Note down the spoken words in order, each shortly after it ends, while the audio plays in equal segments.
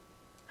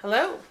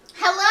Hello.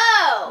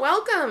 Hello!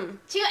 Welcome.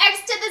 To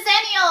X to the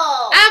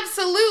Zennial!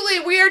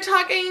 Absolutely. We are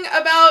talking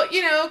about,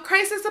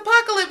 Crisis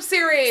Apocalypse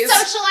series.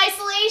 Social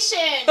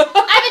isolation!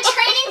 I've been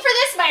training for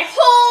this my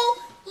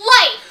whole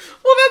life!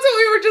 Well, that's what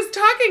we were just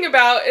talking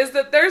about, is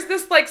that there's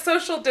this,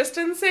 social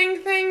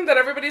distancing thing that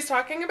everybody's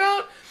talking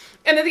about.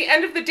 And at the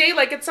end of the day,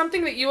 it's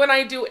something that you and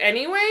I do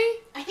anyway.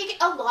 I think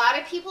a lot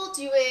of people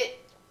do it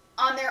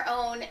on their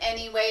own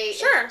anyway.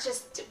 Sure. It's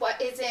just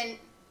what isn't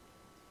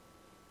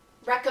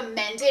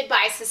recommended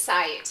by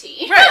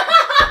society.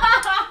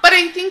 Right. But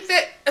I think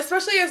that,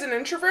 especially as an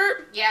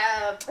introvert,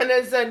 Yeah. and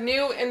as a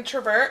new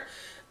introvert,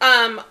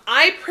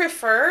 I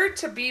prefer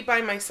to be by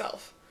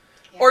myself.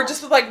 Yeah. Or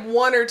just with,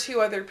 one or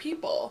two other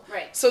people.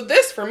 Right. So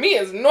this, for me,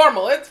 is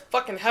normal. It's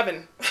fucking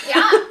heaven.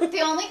 Yeah.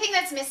 The only thing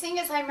that's missing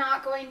is I'm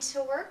not going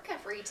to work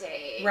every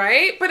day.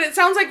 Right? But it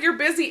sounds like you're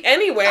busy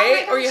anyway,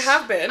 Oh my or you gosh.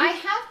 have been. I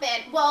have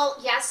been. Well,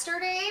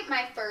 yesterday,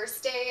 my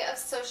first day of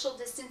social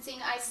distancing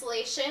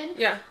isolation,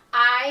 Yeah.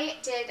 I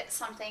did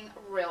something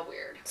real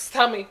weird. Just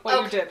tell me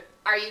what you did.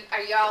 Are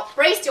y'all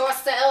brace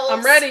yourselves?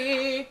 I'm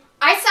ready.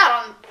 I sat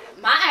on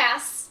my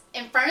ass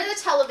in front of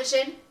the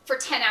television for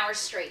 10 hours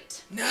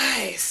straight.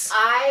 Nice.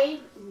 I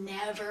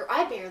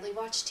barely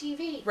watch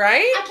TV.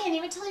 Right? I can't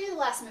even tell you the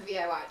last movie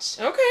I watched.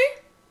 Okay.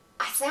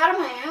 I sat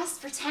on my ass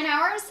for 10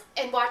 hours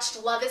and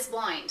watched Love is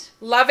Blind.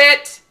 Love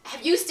it.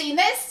 Have you seen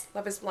this?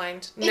 Love is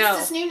Blind. It's No.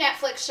 this new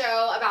Netflix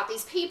show about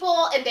these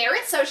people, and they're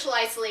in social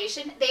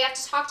isolation. They have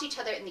to talk to each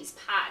other in these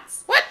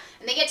pods. What?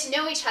 And they get to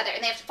know each other,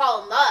 and they have to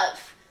fall in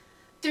love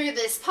through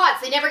this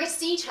pods. They never get to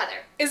see each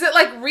other. Is it,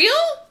 real?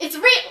 It's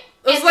real.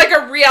 It's like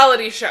a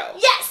reality show.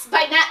 Yes,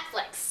 by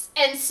Netflix.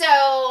 And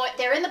so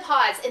they're in the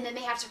pods, and then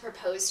they have to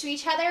propose to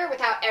each other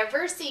without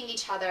ever seeing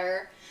each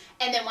other.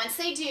 And then once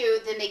they do,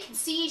 then they can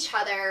see each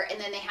other, and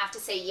then they have to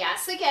say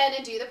yes again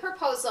and do the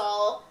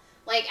proposal,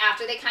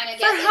 after they kind of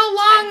get For how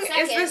long 10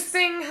 is seconds. this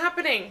thing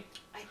happening?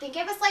 I think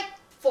it was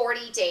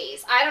 40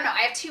 days. I don't know. I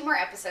have 2 more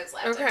episodes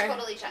left. Okay. I'm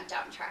totally junked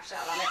out and trashed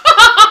out on it.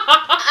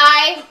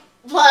 I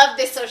love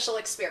this social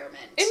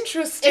experiment.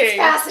 Interesting. It's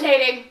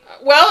fascinating.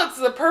 Well, it's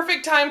the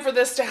perfect time for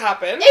this to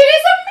happen. It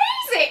is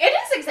amazing. It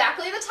is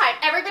exactly the time.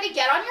 Everybody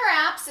get on your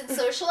apps and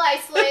social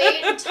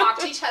isolate and talk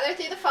to each other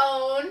through the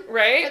phone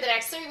Right? for the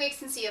next 3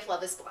 weeks and see if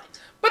Love is Blind.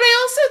 But I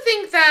also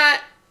think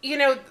that,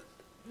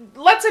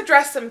 let's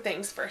address some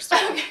things first.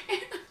 Okay.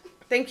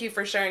 Thank you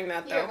for sharing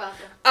that, though. You're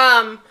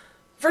welcome.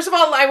 First of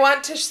all, I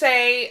want to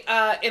say,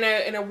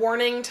 in a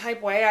warning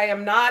type way, I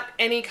am not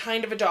any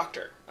kind of a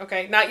doctor.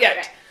 Okay, not yet.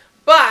 Okay.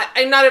 But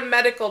I'm not a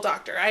medical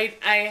doctor. I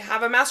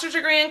have a master's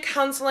degree in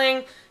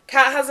counseling.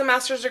 Kat has a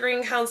master's degree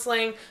in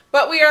counseling.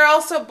 But we are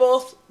also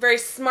both very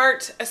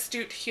smart,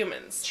 astute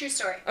humans. True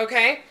story.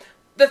 Okay?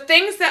 The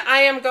things that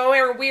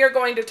we are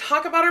going to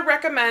talk about or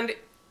recommend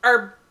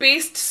are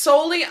based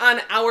solely on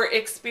our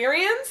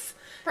experience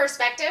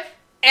Perspective.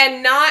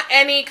 and not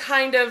any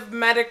kind of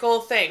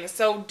medical thing.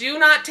 So do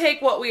not take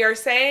what we are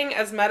saying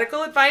as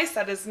medical advice.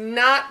 That is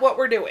not what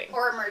we're doing.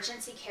 Or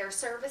emergency care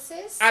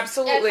services.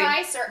 Absolutely.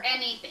 Advice or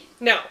anything.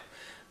 No.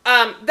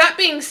 That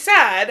being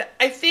said,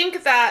 I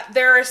think that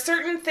there are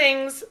certain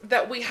things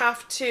that we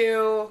have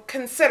to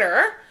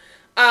consider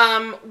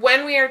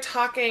when we are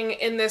talking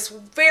in this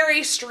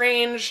very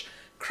strange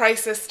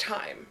crisis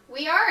time.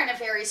 We are in a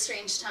very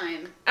strange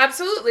time.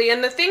 Absolutely.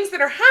 And the things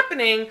that are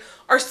happening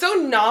are so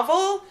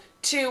novel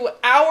to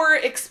our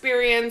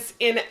experience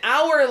in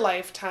our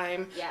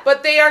lifetime, Yeah.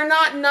 but they are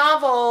not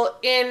novel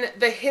in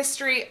the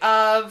history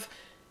of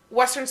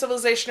Western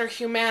civilization or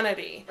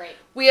humanity. Right.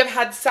 We have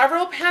had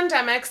several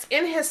pandemics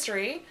in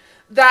history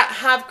that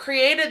have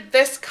created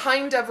this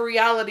kind of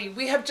reality.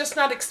 We have just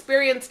not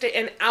experienced it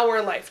in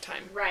our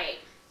lifetime. Right.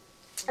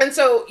 And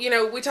so,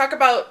 we talk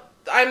about,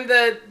 I'm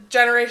the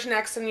Generation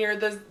X and you're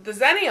the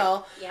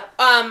Zennial. Yep.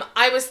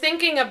 I was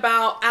thinking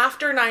about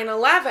after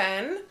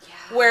 9/11,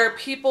 Yeah. where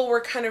people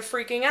were kind of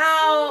freaking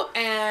out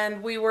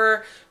and we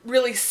were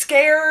really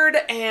scared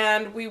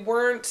and we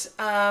weren't,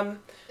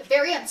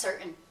 Very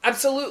uncertain.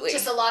 absolutely.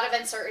 Just a lot of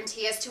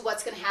uncertainty as to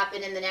what's going to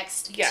happen in the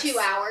next Yes. 2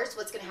 hours,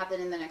 what's going to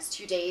happen in the next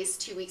 2 days,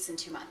 2 weeks, and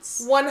 2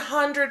 months.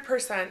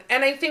 100%.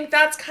 And I think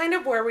that's kind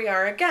of where we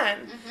are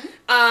again.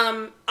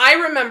 Mm-hmm. I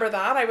remember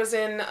that. I was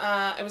in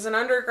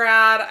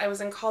undergrad. I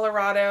was in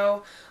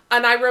Colorado.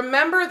 And I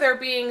remember there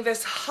being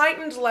this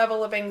heightened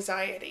level of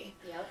anxiety.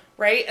 Yep.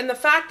 Right? And the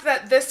fact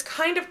that this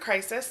kind of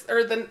crisis,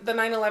 or the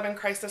 9/11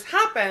 crisis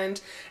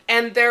happened,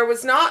 and there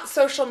was not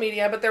social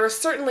media, but there was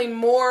certainly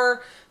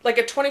more like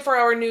a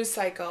 24-hour news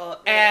cycle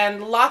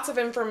and lots of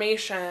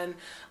information,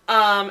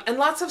 and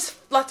lots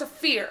of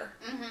fear,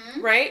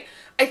 Mm-hmm. right?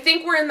 I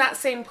think we're in that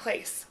same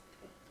place.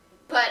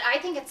 But I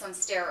think it's on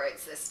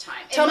steroids this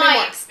time, Tell in me my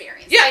more.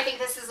 experience. Yeah. I think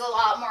this is a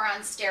lot more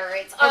on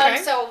steroids.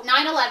 Okay. So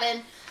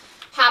 9/11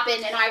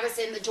 happened, and I was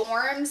in the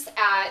dorms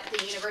at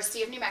the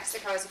University of New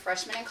Mexico. I was a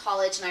freshman in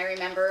college, and I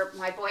remember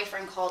my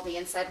boyfriend called me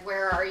and said,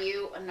 "Where are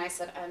you?" And I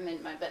said, "I'm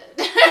in my bed."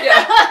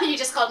 Yeah. He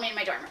just called me in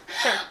my dorm room.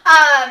 Sure.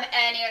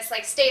 And he was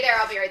like, "Stay there,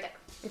 I'll be right there."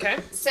 Okay.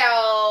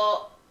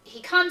 So he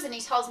comes and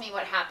he tells me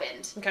what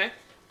happened. Okay.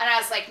 And I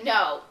was like,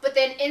 no. But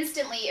then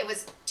instantly it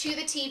was to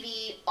the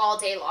TV all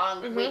day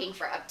long, Mm-hmm. waiting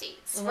for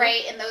updates, Mm-hmm.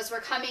 right? And those were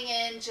coming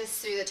in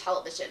just through the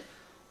television.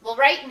 Well,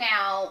 right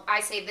now, I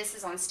say this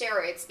is on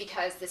steroids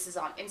because this is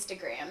on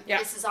Instagram. Yeah.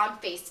 This is on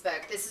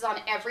Facebook. This is on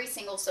every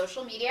single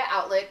social media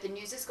outlet. The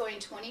news is going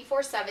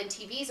 24/7.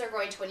 TVs are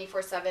going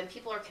 24/7.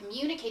 People are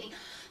communicating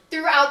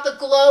throughout the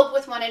globe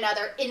with one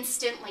another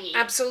instantly.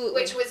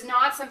 Absolutely. Which was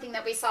not something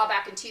that we saw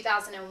back in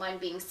 2001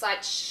 being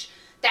such...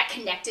 that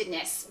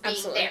connectedness being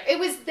Absolutely. there. It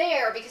was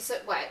there because,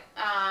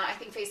 I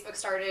think Facebook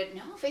started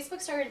in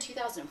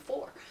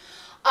 2004.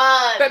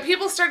 But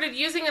people started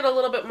using it a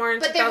little bit more in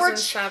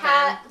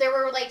 2007. There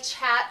were like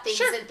chat things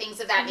Sure. and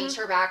things of that Mm-hmm.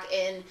 nature back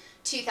in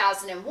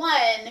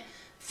 2001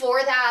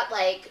 for that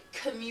like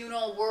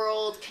communal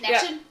world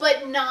connection,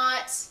 but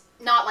not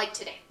like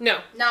today.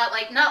 No. Not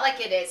like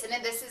it is. And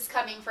then this is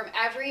coming from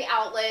every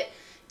outlet.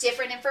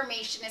 Different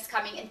information is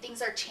coming, and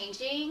things are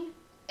changing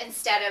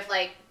instead of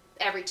like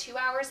every 2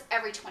 hours,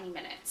 every 20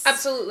 minutes.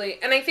 Absolutely.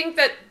 And I think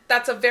that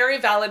that's a very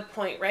valid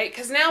point, right?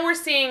 Because now we're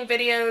seeing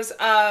videos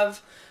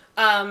of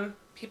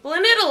people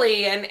in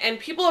Italy and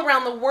people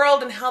around the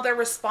world and how they're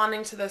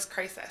responding to this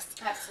crisis.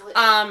 Absolutely.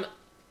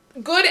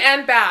 Good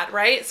and bad,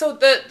 right? So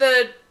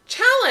the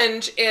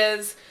challenge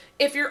is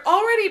if you're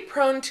already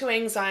prone to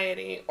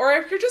anxiety, or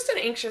if you're just an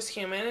anxious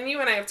human, and you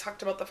and I have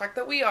talked about the fact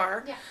that we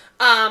are,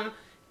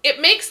 it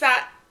makes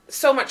that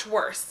so much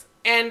worse.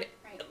 And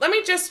let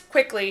me just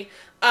quickly...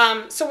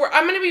 I'm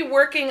going to be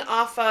working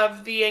off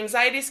of the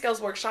anxiety skills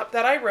workshop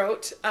that I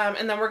wrote,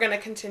 and then we're going to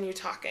continue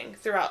talking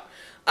throughout.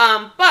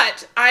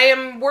 But I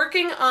am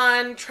working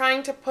on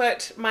trying to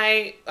put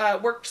my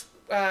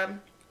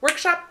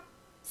workshop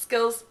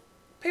skills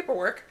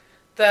paperwork,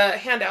 the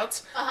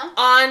handouts,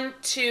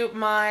 onto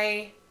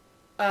my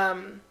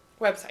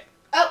website.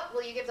 Oh,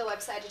 will you give the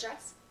website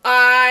address?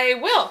 I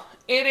will.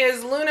 It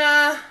is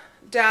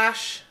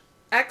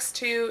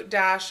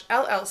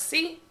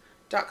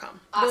Luna-X2-LLC.com.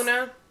 Awesome.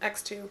 Luna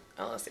X2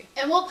 LLC.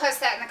 And we'll post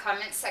that in the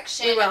comments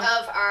section We will.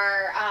 of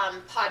our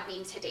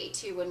Podbean today,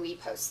 too, when we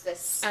post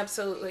this.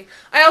 Absolutely.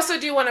 I also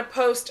do want to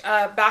post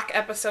back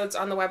episodes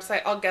on the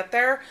website. I'll get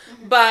there.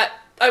 But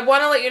I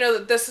want to let you know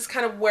that this is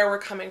kind of where we're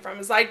coming from.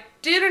 Is I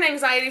did an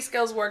anxiety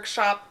skills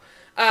workshop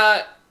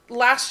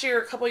last year,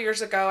 a couple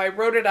years ago. I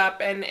wrote it up,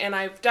 and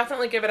I've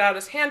definitely given it out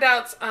as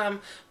handouts.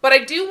 But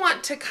I do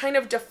want to kind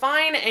of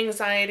define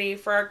anxiety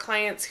for our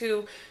clients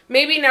who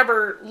maybe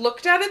never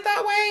looked at it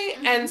that way,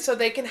 and so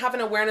they can have an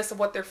awareness of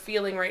what they're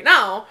feeling right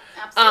now.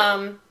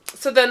 Absolutely.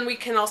 So then we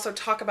can also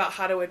talk about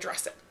how to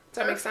address it.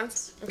 Does that make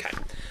sense? Okay.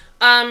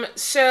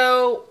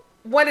 So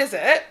what is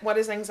it? What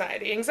is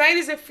anxiety? Anxiety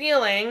is a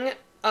feeling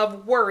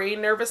of worry,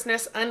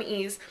 nervousness,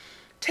 unease,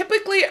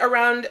 typically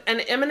around an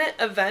imminent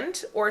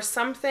event or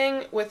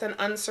something with an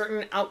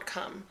uncertain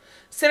outcome.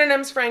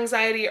 Synonyms for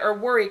anxiety are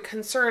worry,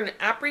 concern,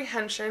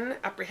 apprehension,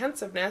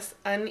 apprehensiveness,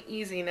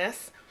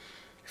 uneasiness,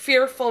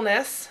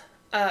 fearfulness,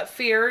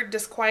 fear,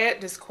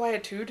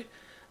 disquietude,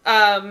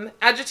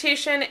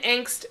 agitation,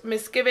 angst,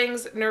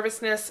 misgivings,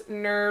 nervousness,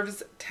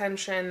 nerves,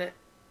 tension,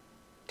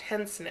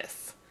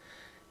 tenseness.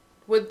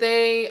 Would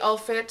they all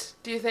fit,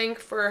 do you think,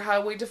 for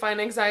how we define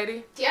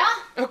anxiety? Yeah.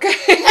 Okay.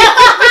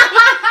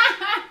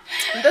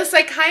 The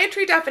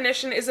psychiatry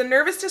definition is a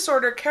nervous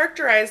disorder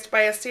characterized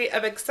by a state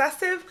of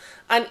excessive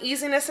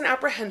uneasiness and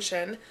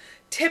apprehension,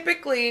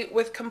 typically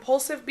with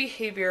compulsive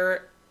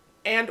behavior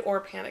and or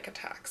panic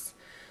attacks.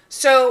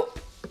 So,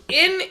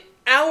 in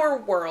our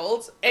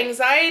world,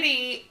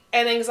 anxiety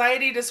and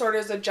anxiety disorder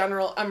is a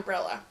general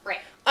umbrella. Right.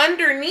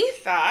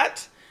 Underneath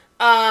that,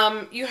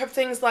 you have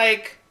things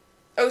like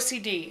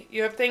OCD.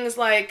 You have things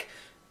like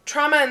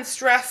trauma and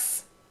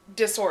stress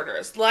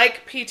disorders,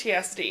 like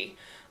PTSD.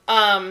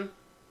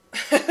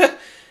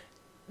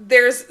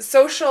 There's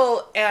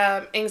social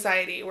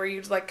anxiety, where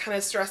you like kind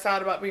of stress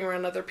out about being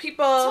around other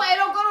people. That's why I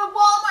don't go to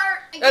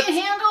Walmart. I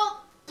can't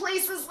handle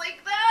places like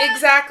that.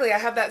 Exactly. I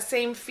have that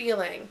same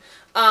feeling.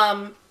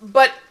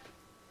 But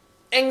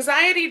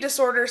anxiety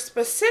disorder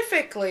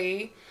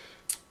specifically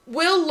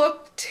will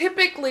look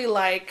typically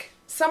like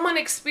someone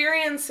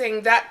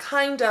experiencing that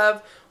kind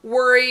of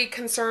worry,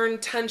 concern,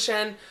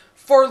 tension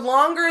for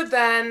longer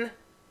than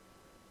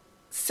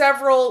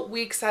several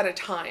weeks at a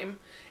time.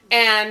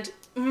 And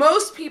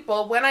most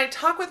people, when I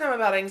talk with them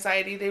about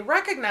anxiety, they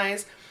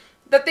recognize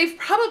that they've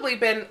probably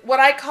been what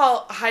I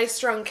call a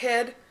high-strung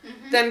kid,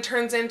 then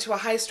turns into a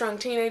high-strung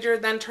teenager,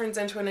 then turns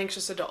into an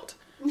anxious adult.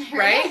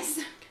 Right? It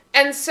is.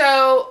 And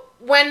so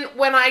when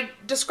I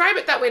describe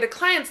it that way to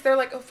clients, they're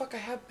like, oh, fuck, I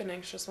have been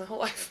anxious my whole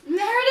life. There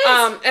it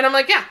is. And I'm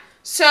like, yeah.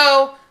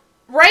 So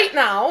right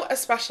now,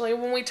 especially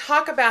when we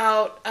talk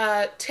about,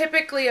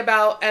 typically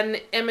about an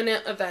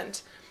imminent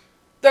event,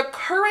 the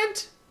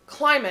current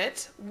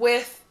climate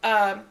with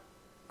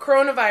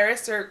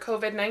coronavirus or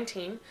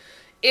COVID-19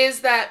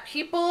 is that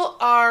people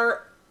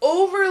are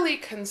overly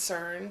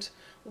concerned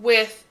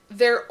with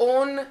their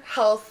own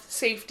health,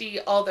 safety,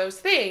 all those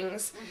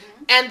things.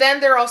 And then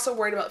they're also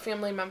worried about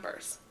family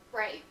members.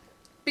 Right.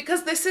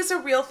 Because this is a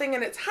real thing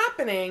and it's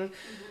happening.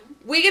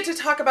 We get to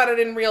talk about it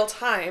in real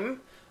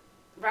time.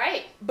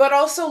 Right. But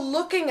also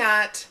looking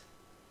at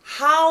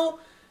how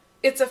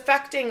it's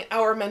affecting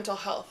our mental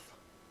health.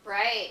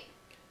 Right.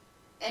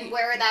 And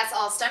where that's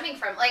all stemming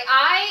from. Like,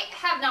 I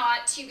have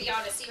not, to be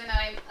honest, even though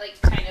I'm, like,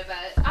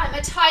 I'm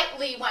a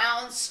tightly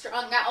wound,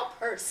 strung out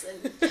person.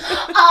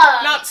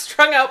 Not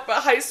strung out,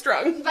 but high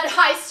strung. But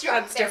high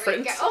strung. That's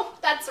different. We go.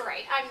 That's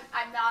right.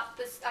 I'm not,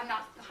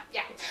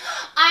 yeah.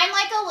 I'm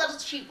like a little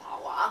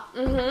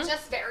chihuahua.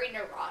 Just very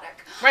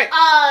neurotic. Right.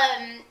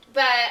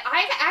 But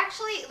I've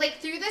actually, like,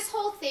 through this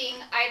whole thing,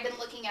 I've been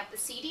looking at the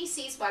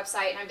CDC's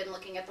website, and I've been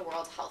looking at the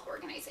World Health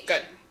Organization.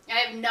 Good. I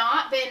have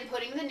not been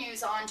putting the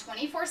news on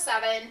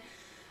 24/7.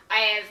 I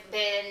have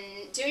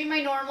been doing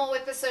my normal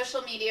with the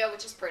social media,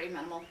 which is pretty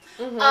minimal.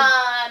 And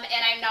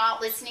I'm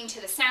not listening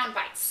to the sound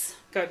bites.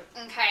 Good.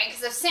 Okay,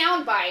 because of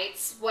sound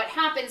bites, what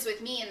happens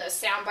with me in those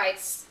sound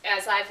bites,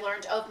 as I've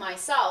learned of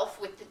myself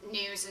with the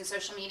news and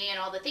social media and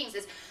all the things,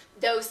 is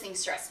those things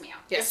stress me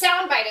out. Yes. The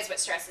sound bite is what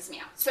stresses me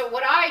out. So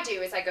what I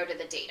do is I go to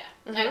the data.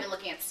 I've been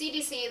looking at the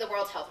CDC, the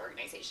World Health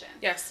Organization.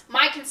 Yes.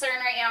 My concern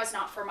right now is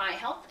not for my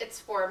health.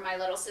 It's for my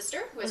little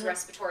sister who has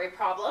respiratory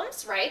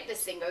problems, right?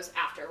 This thing goes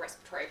after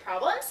respiratory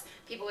problems.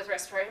 People with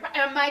respiratory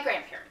problems. And my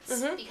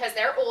grandparents. Because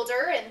they're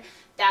older, and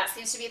that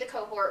seems to be the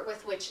cohort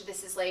with which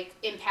this is, like,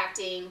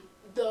 impacting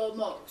the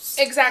most.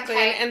 Exactly.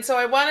 Okay? And so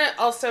I want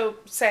to also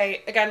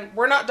say, again,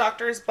 we're not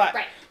doctors, but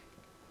Right.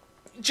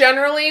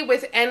 generally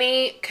with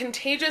any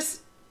contagious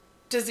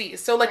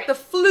disease, so like the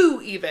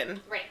flu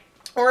even, Right.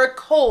 or a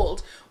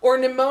cold, or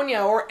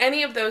pneumonia, or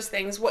any of those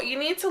things, what you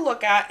need to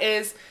look at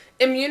is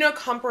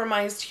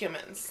immunocompromised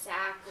humans.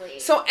 Exactly.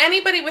 So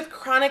anybody with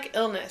chronic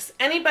illness,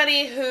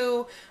 anybody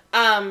who,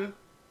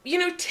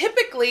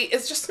 typically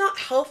is just not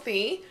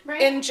healthy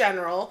in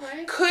general,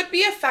 could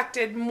be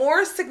affected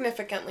more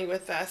significantly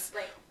with this.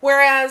 Right.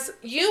 Whereas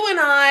you and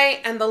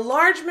I and the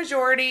large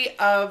majority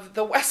of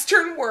the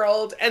Western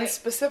world, and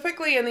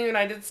specifically in the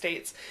United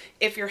States,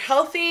 if you're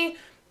healthy,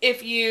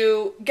 if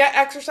you get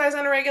exercise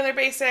on a regular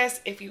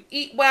basis, if you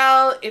eat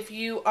well, if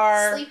you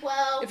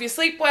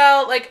sleep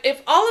well, like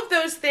if all of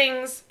those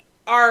things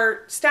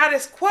are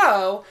status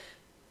quo,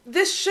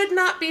 this should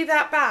not be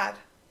that bad.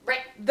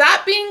 Right.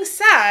 That being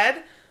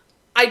said,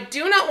 I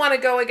do not want to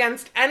go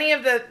against any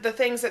of the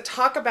things that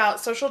talk about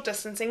social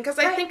distancing, because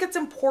I think it's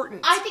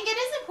important. I think it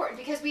is important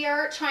because we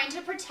are trying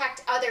to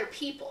protect other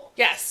people.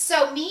 Yes.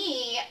 So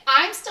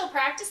I'm still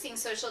practicing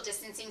social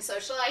distancing,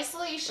 social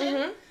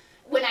isolation.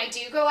 When I do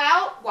go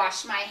out,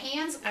 wash my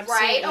hands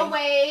right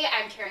away.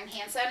 I'm carrying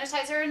hand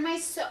sanitizer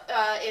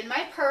in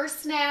my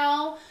purse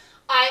now.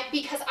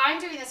 Because I'm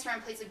doing this from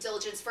a place of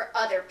diligence for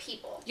other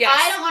people. Yes.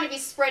 I don't want to be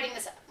spreading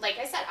this. Like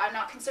I said, I'm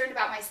not concerned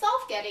about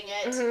myself getting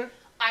it.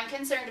 I'm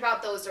concerned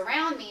about those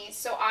around me.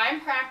 So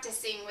I'm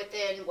practicing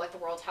within what the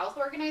World Health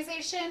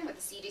Organization, what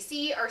the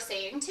CDC are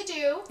saying to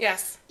do.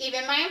 Yes.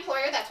 Even my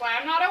employer, that's why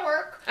I'm not at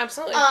work.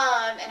 Absolutely.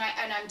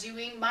 And I'm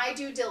doing my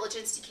due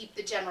diligence to keep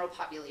the general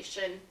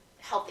population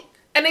healthy.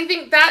 And I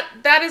think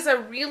that is a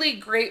really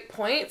great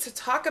point to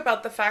talk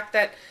about the fact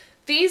that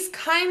these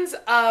kinds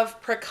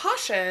of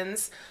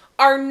precautions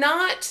are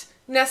not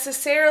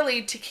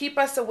necessarily to keep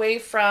us away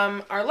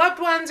from our loved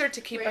ones or to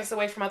keep us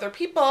away from other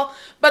people,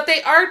 but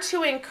they are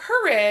to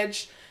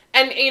encourage,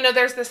 and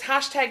there's this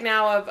hashtag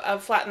now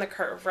of flatten the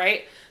curve,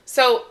 right?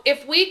 So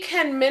if we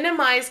can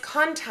minimize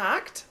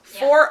contact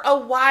for a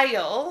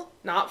while,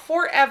 not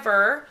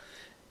forever,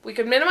 we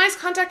could minimize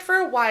contact for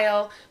a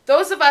while,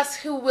 those of us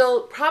who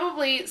will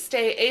probably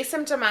stay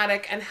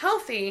asymptomatic and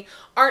healthy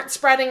aren't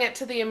spreading it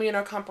to the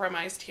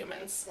immunocompromised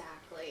humans.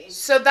 Exactly.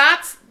 So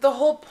that's the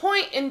whole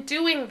point in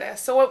doing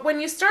this. So when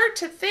you start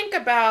to think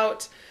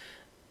about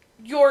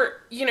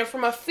your,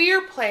 from a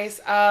fear place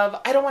of,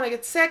 I don't want to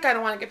get sick, I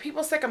don't want to get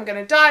people sick, I'm going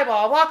to die,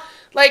 blah, blah, blah,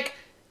 like,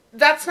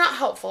 that's not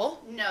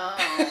helpful. No.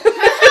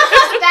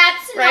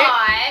 That's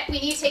right? not. We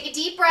need to take a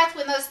deep breath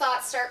when those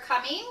thoughts start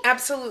coming.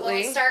 Absolutely. When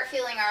we start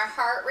feeling our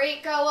heart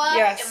rate go up.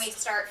 Yes. And we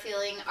start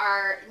feeling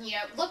our,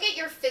 look at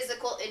your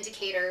physical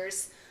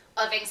indicators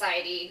of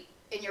anxiety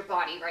in your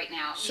body right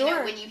now.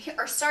 Sure. When you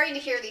are starting to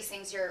hear these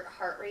things, your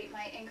heart rate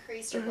might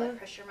increase, your blood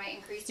pressure might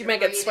increase. You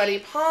might get sweaty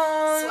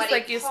palms,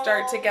 you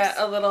start to get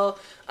a little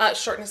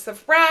shortness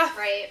of breath.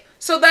 Right.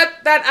 So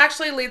that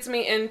actually leads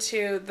me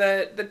into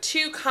the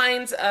two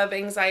kinds of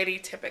anxiety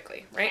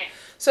typically, right?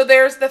 So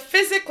there's the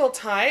physical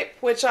type,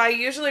 which I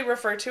usually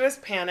refer to as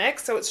panic.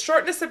 So it's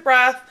shortness of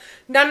breath,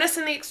 numbness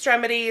in the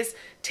extremities,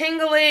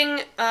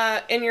 tingling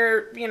in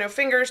your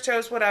fingers,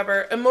 toes,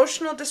 whatever,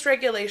 emotional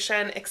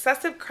dysregulation,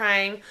 excessive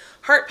crying,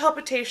 heart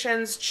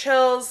palpitations,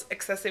 chills,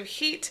 excessive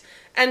heat,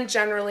 and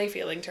generally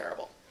feeling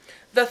terrible.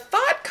 The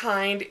thought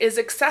kind is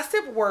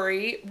excessive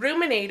worry,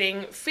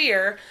 ruminating,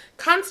 fear,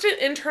 constant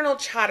internal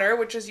chatter,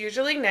 which is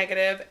usually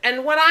negative,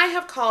 and what I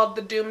have called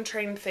the doom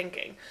train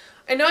thinking.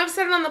 I know I've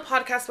said it on the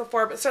podcast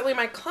before, but certainly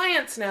my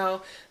clients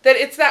know that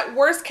it's that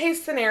worst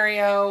case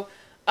scenario,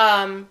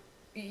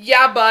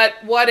 but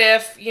what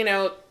if,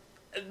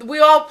 we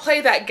all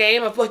play that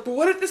game of like, but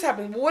what if this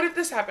happens? What if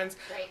this happens?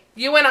 Right.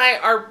 You and I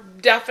are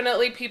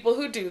definitely people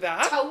who do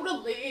that.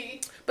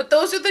 Totally. But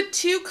those are the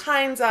two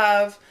kinds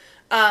of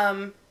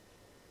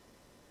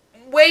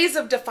ways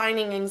of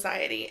defining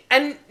anxiety.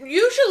 And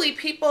usually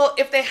people,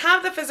 if they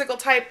have the physical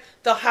type,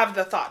 they'll have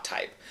the thought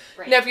type.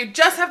 Right. Now, if you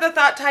just have the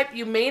thought type,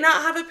 you may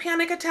not have a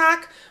panic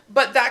attack,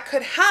 but that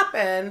could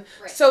happen.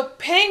 Right. So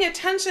paying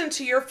attention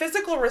to your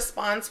physical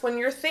response when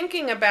you're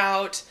thinking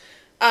about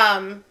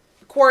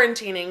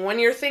quarantining, when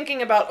you're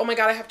thinking about, oh my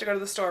God, I have to go to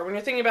the store, when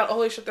you're thinking about, oh,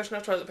 holy shit, there's no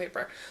toilet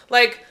paper.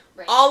 Like,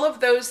 right. all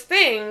of those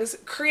things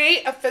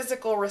create a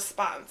physical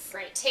response.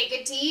 Right. Take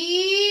a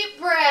deep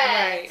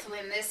breath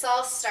when this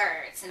all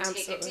starts. And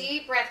Absolutely. take a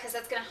deep breath, because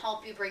that's going to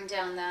help you bring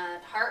down the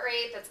heart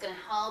rate. That's going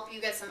to help you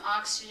get some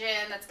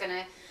oxygen. That's going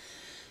to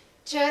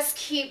just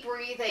keep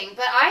breathing.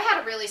 But I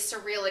had a really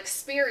surreal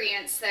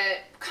experience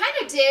that kind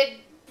of did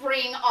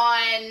bring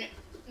on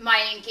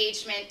my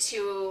engagement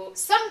to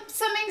some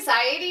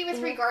anxiety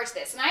with regard to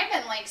this. And I've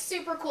been like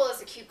super cool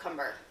as a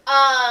cucumber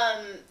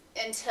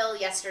until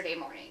yesterday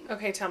morning.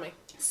 Okay, tell me.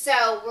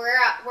 So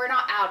we're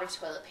not out of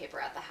toilet paper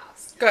at the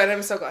house. Good,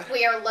 I'm so glad.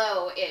 We are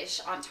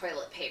low-ish on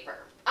toilet paper.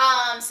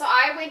 So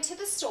I went to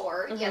the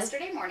store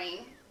yesterday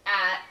morning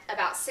at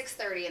about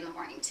 6:30 in the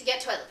morning to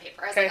get toilet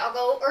paper. I was like, I'll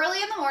go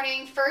early in the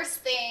morning, first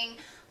thing,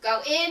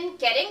 go in,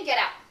 get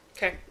out.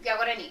 Okay. Get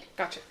what I need.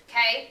 Gotcha.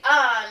 Okay.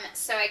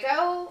 So I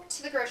go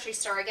to the grocery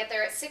store. I get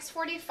there at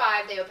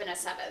 6:45. They open at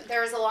 7.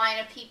 There is a line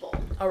of people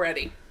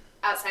Already.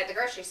 outside the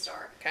grocery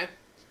store. Okay.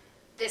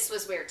 This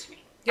was weird to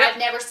me. Yep. I've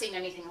never seen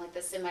anything like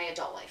this in my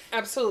adult life.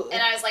 Absolutely.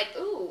 And I was like,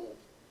 ooh.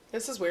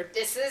 This is weird.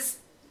 This is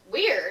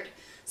weird.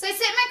 So I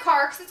sit in my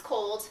car because it's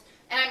cold,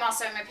 and I'm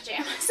also in my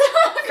pajamas.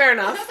 Fair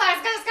enough. So I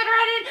was just gonna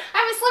run in. I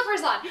have my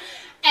slippers on,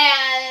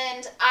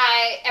 and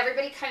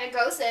everybody kind of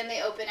goes in.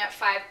 They open at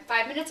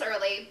 5 minutes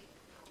early.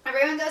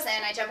 Everyone goes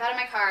in. I jump out of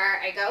my car.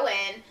 I go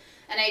in,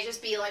 and I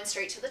just beeline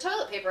straight to the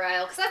toilet paper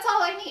aisle because that's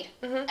all I need.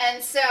 Mm-hmm.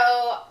 And so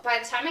by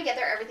the time I get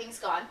there, everything's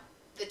gone.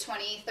 The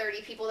 20,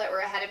 30 people that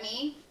were ahead of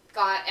me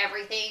got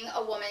everything.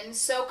 A woman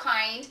so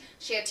kind.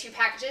 She had 2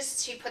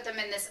 packages. She put them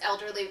in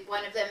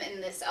one of them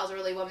in this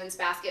elderly woman's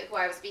basket who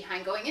I was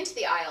behind going into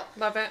the aisle.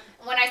 Love it.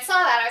 When I saw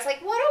that, I was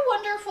like, what a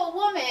wonderful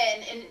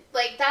woman. And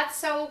like, that's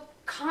so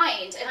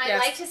kind. And I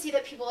like to see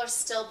that people are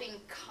still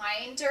being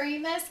kind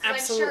during this.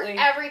 Because I'm sure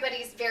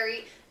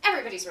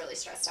everybody's really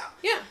stressed out.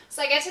 Yeah.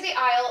 So I get to the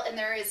aisle and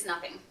there is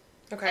nothing.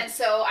 Okay. And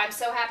so I'm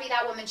so happy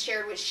that woman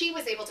shared what she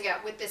was able to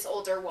get with this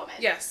older woman.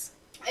 Yes.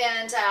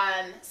 And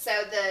so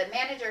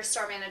the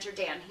store manager,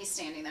 Dan, he's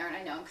standing there, and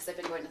I know him because I've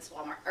been going to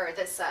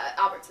this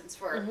Albertsons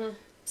for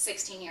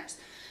 16 years.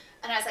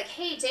 And I was like,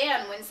 hey,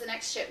 Dan, when's the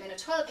next shipment of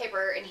toilet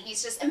paper? And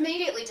he's just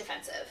immediately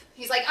defensive.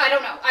 He's like, I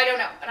don't know.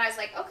 And I was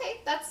like, okay,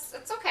 that's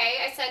okay.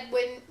 I said,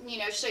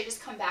 should I just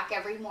come back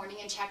every morning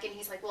and check? And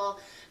he's like, well,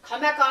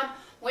 come back on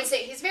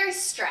Wednesday. He's very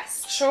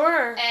stressed.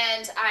 Sure.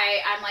 And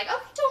I'm like,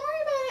 okay, don't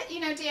worry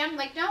about it. Dan,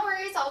 like, no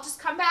worries. I'll just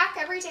come back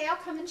every day. I'll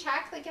come and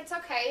check. Like, it's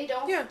okay.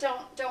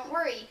 Don't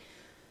worry.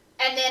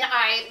 And then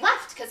I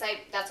left because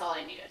that's all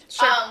I needed.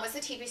 Sure. Was the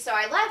TV. So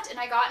I left and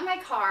I got in my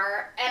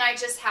car and I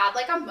just had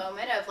like a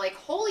moment of like,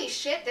 holy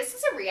shit, this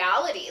is a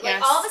reality. Like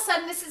all of a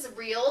sudden this is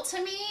real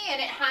to me, and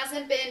it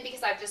hasn't been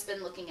because I've just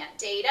been looking at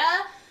data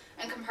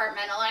and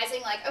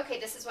compartmentalizing like,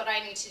 okay, this is what I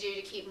need to do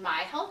to keep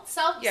my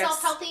self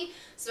healthy.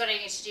 This is what I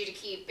need to do to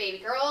keep baby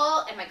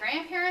girl and my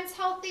grandparents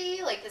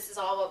healthy. Like this is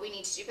all what we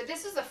need to do. But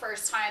this was the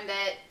first time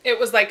that it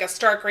was like a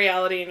stark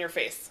reality in your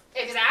face.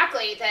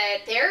 Exactly. That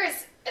there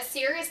is a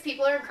serious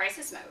people are in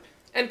crisis mode.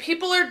 And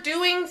people are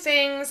doing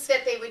things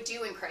that they would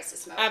do in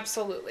crisis mode.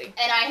 Absolutely.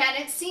 And I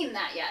hadn't seen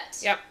that yet.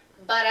 Yep.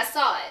 But I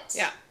saw it.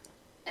 Yeah.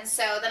 And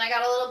so then I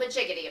got a little bit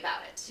jiggity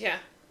about it. Yeah.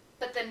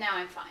 But then now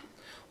I'm fine.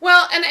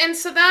 Well, and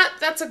so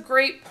that's a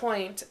great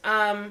point.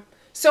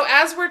 So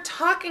as we're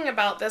talking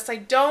about this,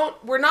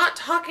 we're not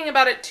talking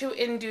about it to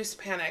induce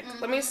panic. Mm-hmm.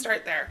 Let me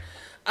start there.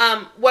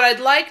 What I'd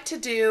like to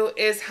do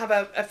is have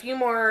a few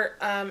more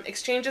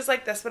exchanges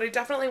like this, but I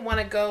definitely want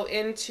to go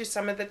into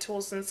some of the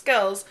tools and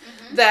skills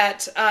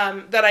that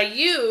I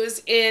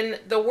use in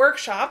the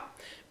workshop,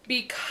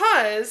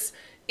 because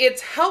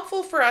it's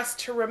helpful for us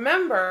to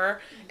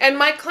remember, and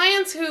my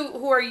clients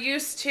who are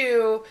used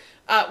to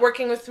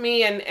working with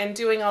me and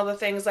doing all the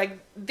things, like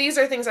these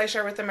are things I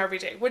share with them every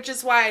day, which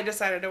is why I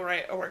decided to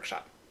write a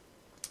workshop.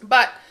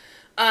 But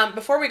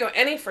before we go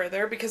any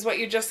further, because what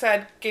you just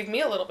said gave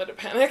me a little bit of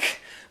panic,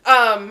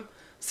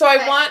 so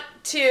I want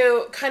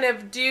to kind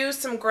of do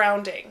some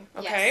grounding,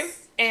 okay?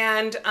 Yes.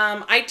 And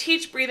I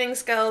teach breathing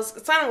skills.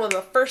 It's not one of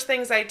the first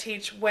things I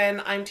teach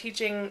when I'm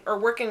teaching or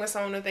working with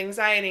someone with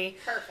anxiety.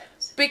 Perfect.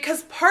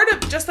 Because part of,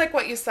 just like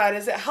what you said,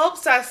 is it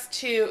helps us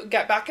to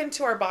get back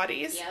into our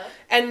bodies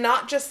and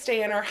not just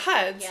stay in our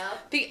heads.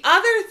 Yep. The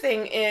other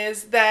thing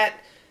is that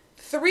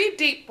 3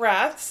 deep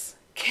breaths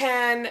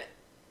can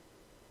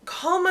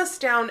calm us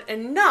down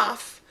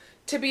enough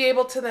to be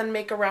able to then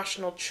make a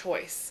rational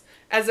choice,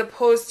 as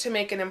opposed to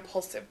make an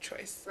impulsive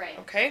choice. Right.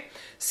 Okay?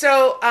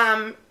 So,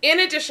 in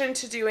addition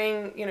to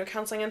doing,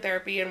 counseling and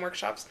therapy and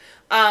workshops,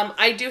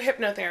 I do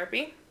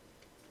hypnotherapy.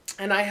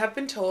 And I have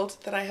been told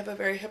that I have a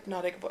very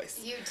hypnotic voice.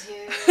 You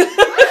do.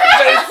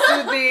 Very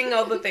soothing,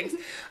 all the things.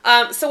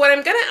 So what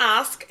I'm going to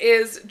ask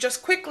is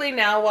just quickly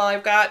now, while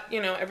I've got,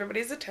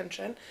 everybody's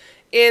attention,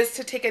 is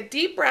to take a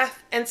deep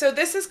breath. And so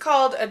this is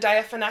called a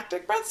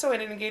diaphragmatic breath, so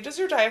it engages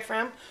your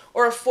diaphragm,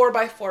 or a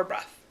 4x4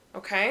 breath,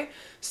 okay?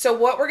 So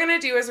what we're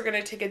going to do is we're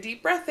going to take a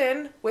deep breath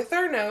in with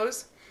our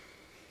nose,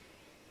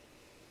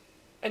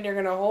 and you're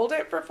going to hold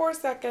it for 4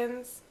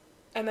 seconds,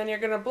 and then you're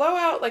going to blow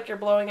out like you're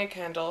blowing a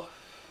candle.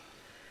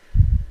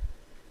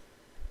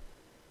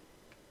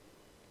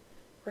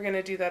 We're going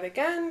to do that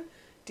again.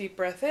 Deep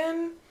breath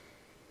in,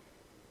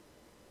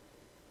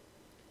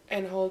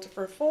 and hold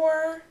for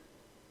 4,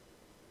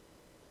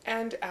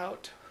 and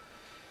out.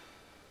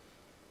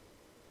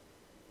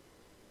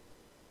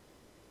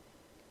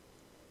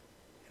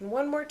 And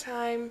one more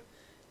time,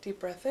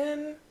 deep breath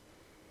in,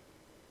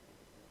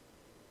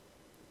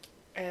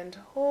 and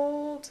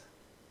hold,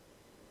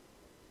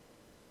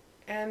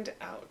 and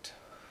out.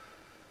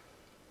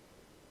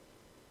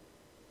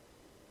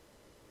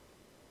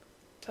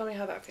 Tell me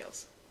how that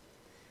feels.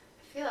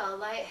 I feel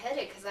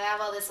lightheaded because I have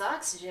all this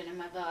oxygen in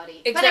my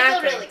body. Exactly. But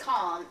I feel really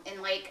calm, and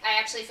I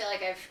actually feel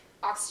like I've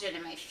oxygen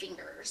in my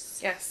fingers.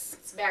 Yes.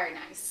 It's very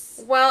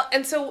nice. Well,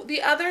 and so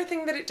the other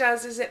thing that it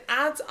does is it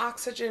adds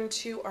oxygen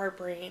to our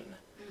brain.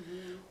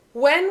 Mm-hmm.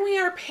 When we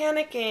are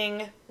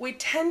panicking, we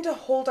tend to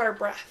hold our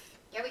breath.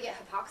 Yeah, we get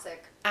hypoxic.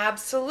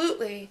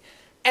 Absolutely.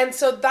 And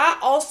so that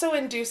also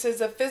induces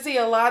a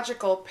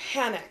physiological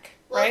panic,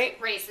 right?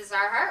 It raises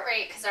our heart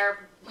rate because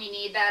we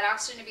need that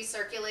oxygen to be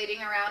circulating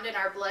around in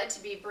our blood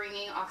to be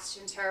bringing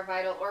oxygen to our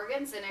vital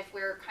organs. And if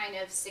we're kind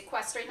of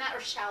sequestering that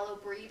or shallow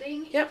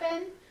breathing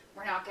even,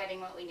 we're not getting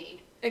what we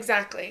need.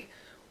 Exactly.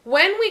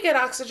 When we get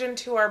oxygen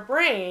to our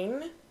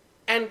brain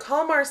and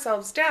calm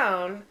ourselves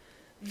down,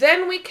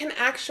 then we can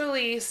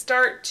actually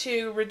start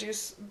to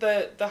reduce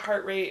the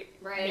heart rate,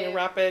 right.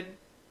 Rapid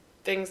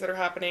things that are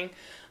happening.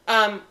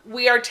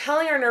 We are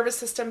telling our nervous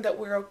system that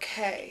we're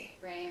okay.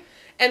 Right.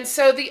 And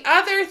so the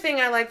other thing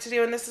I like to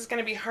do, and this is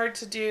going to be hard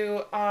to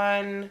do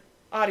on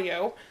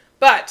audio,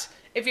 but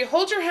if you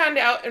hold your hand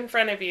out in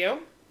front of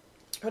you,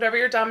 whatever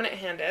your dominant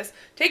hand is,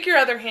 take your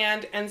other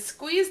hand and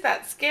squeeze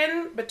that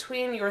skin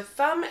between your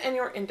thumb and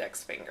your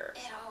index finger.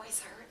 It always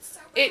hurts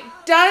so bad. It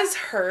does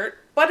hurt,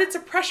 but it's a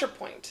pressure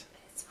point.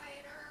 That's why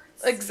it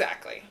hurts.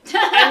 Exactly.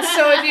 And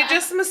so if you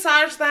just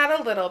massage that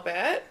a little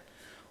bit,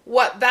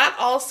 what that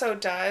also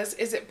does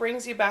is it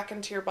brings you back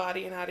into your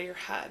body and out of your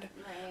head.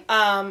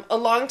 Right. A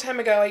long time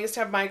ago, I used to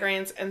have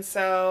migraines, and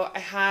so I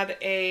had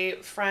a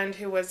friend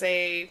who was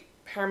a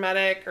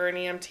paramedic or an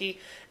EMT,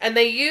 and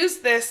they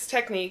used this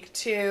technique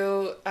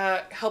to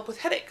help with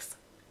headaches.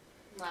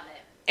 Love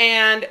it.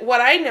 And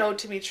what I know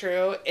to be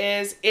true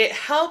is it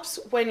helps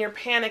when you're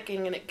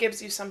panicking and it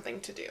gives you something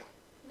to do.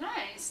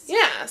 Nice.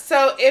 Yeah,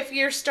 so if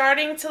you're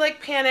starting to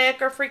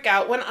panic or freak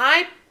out, when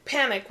I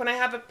panic, when I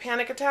have a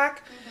panic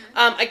attack,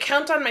 I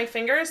count on my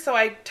fingers, so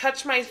I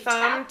touch my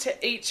thumb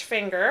to each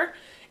finger,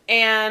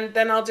 and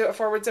then I'll do it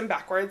forwards and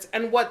backwards.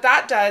 And what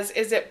that does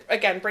is it,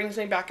 again, brings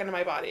me back into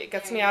my body. It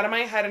gets me out of my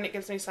head, and it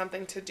gives me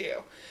something to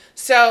do.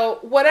 So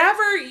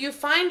whatever you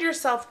find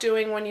yourself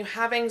doing when you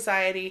have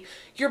anxiety,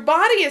 your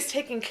body is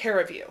taking care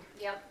of you.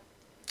 Yep.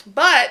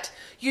 But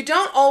you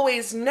don't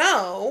always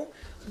know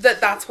that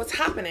that's what's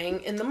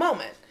happening in the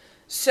moment.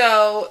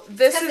 So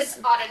this is... Because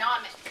it's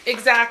autonomic.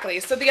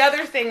 Exactly. So the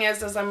other thing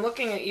is, as I'm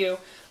looking at you,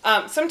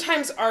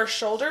 sometimes our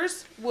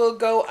shoulders will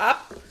go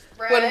up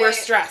when we're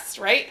stressed,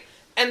 right?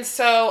 And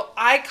so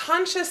I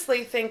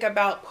consciously think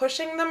about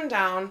pushing them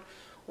down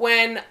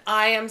when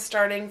I am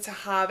starting to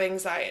have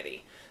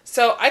anxiety.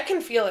 So I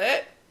can feel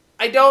it.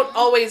 I don't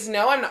always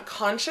know. I'm not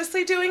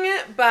consciously doing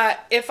it.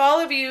 But if all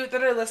of you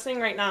that are listening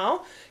right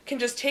now can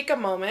just take a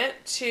moment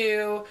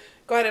to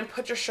go ahead and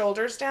put your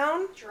shoulders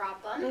down.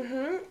 Drop them.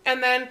 Mm-hmm.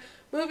 And then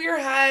move your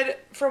head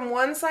from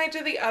one side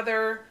to the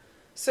other.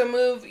 So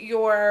move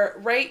your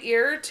right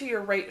ear to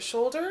your right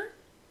shoulder,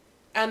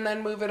 and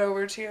then move it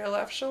over to your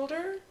left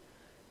shoulder,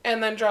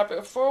 and then drop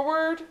it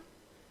forward,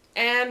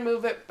 and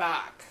move it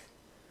back.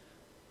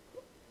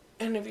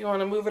 And if you want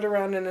to move it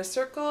around in a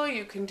circle,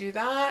 you can do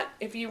that.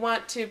 If you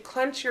want to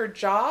clench your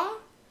jaw,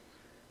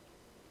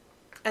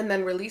 and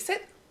then release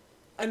it,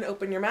 and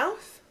open your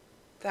mouth,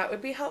 that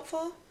would be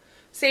helpful.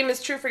 Same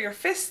is true for your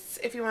fists.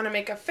 If you want to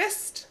make a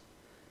fist,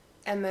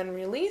 and then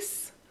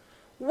release.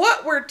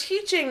 What we're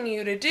teaching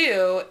you to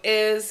do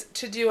is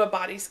to do a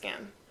body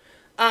scan.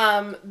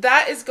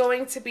 That is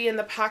going to be in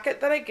the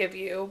packet that I give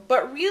you,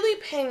 but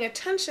really paying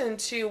attention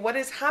to what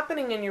is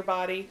happening in your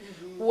body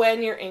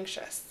when you're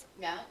anxious.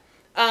 Yeah.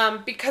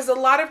 Because a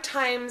lot of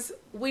times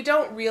we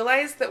don't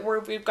realize that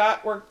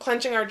we're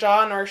clenching our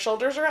jaw and our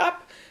shoulders are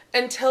up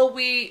until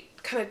we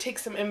kind of take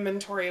some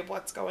inventory of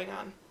what's going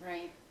on.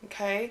 Right.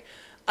 Okay.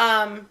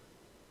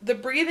 The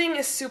breathing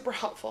is super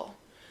helpful.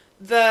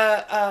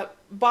 The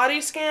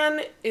body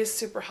scan is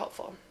super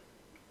helpful.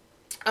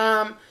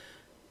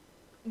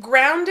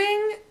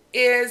 Grounding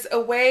is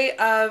a way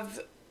of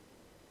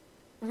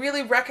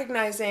really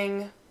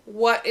recognizing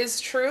what is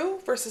true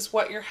versus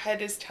what your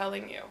head is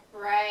telling you.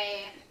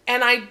 Right.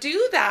 And I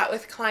do that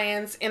with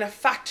clients in a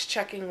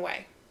fact-checking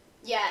way.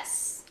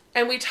 Yes.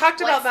 And we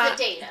talked about that.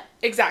 What's the data?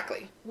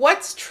 Exactly.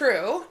 What's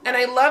true? Right. And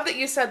I love that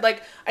you said,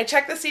 like, I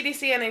check the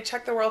CDC and I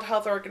check the World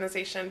Health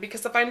Organization,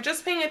 because if I'm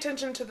just paying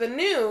attention to the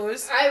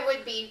news...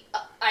 I'd be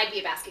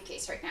a basket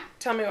case right now.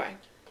 Tell me why.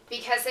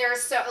 Because there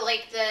are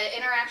like the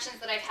interactions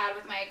that I've had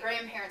with my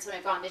grandparents when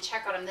I've gone to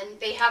check on them, then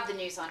they have the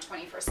news on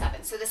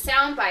 24/7. So the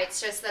sound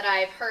bites just that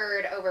I've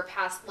heard over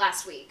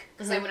last week,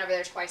 because I went over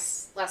there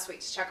twice last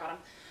week to check on them.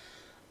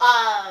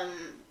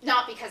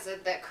 Not because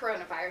of the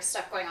coronavirus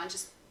stuff going on,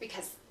 just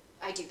because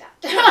I do that.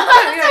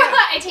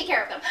 I take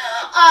care of them.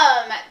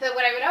 But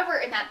when I went over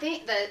and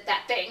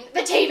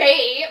the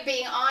TV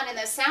being on and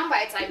those sound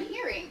bites I'm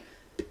hearing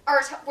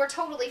were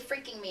totally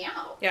freaking me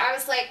out. Yeah. I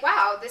was like,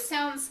 wow, this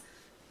sounds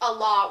a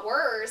lot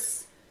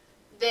worse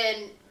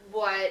than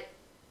what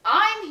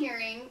I'm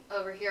hearing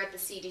over here at the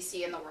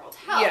CDC and the World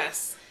Health.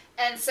 Yes.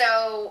 And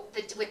so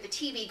with the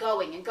TV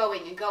going and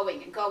going and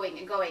going and going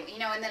and going, you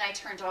know, and then I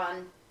turned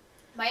on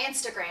my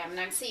Instagram and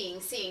I'm seeing.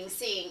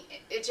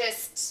 It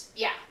just,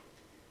 yeah.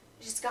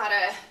 You just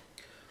gotta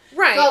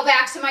go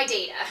back to my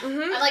data.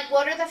 I'm like,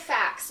 what are the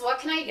facts? What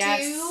can I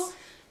do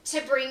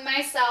to bring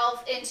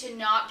myself into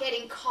not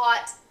getting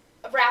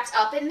wrapped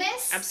up in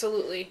this?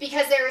 Absolutely.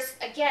 Because there's,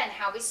 again,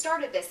 how we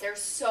started this, there's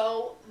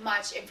so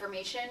much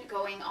information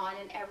going on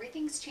and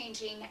everything's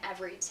changing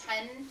every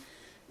 10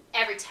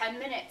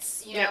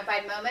 minutes, you know,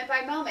 by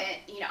moment.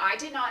 You know, I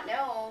did not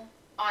know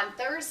on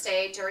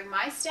Thursday during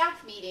my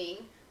staff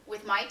meeting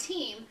with my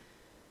team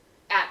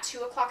at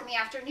 2:00 in the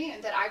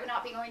afternoon that I would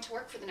not be going to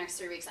work for the next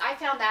 3 weeks. I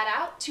found that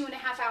out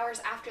 2.5 hours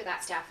after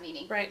that staff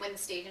meeting, when the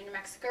state of New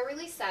Mexico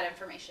released that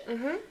information.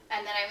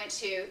 And then I went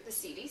to the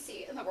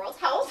CDC and the World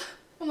Health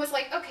and was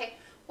like, okay,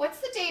 what's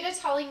the data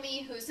telling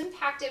me? Who's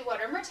impacted? What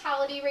are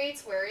mortality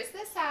rates? Where is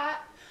this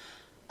at?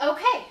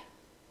 Okay,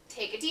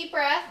 take a deep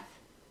breath.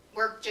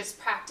 We're just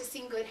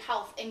practicing good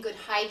health and good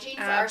hygiene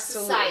for our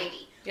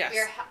society. Yes.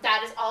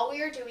 That is all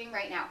we are doing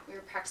right now. We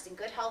are practicing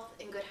good health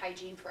and good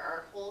hygiene for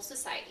our whole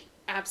society.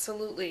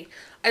 Absolutely.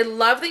 I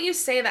love that you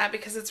say that,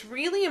 because it's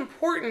really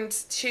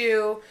important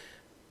to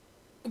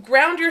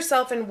ground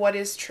yourself in what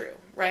is true,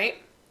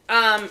 right?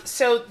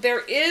 So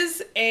there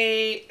is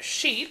a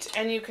sheet,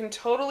 and you can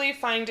totally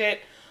find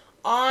it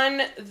on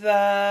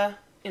the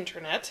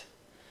internet.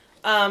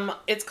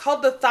 It's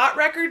called the Thought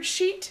Record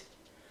Sheet,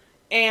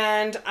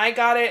 and I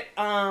got it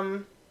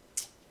from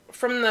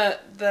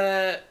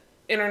the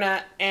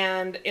internet,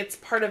 and it's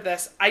part of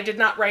this. I did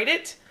not write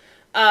it,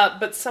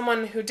 but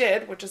someone who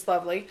did, which is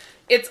lovely.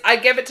 I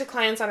give it to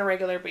clients on a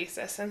regular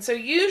basis. And so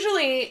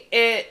usually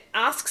it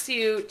asks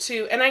you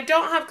to, and I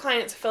don't have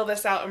clients fill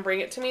this out and bring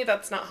it to me.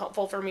 That's not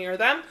helpful for me or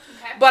them.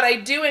 Okay. But I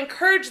do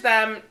encourage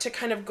them to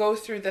kind of go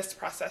through this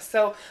process.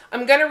 So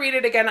I'm going to read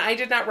it again. I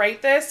did not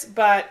write this,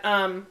 but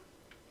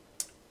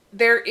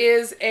there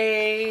is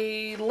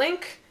a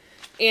link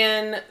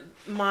in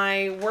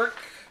my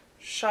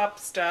workshop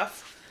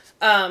stuff.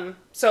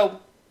 So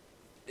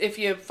if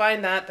you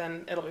find that,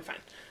 then it'll be fine.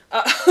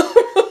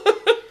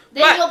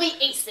 Then you'll be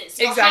aces.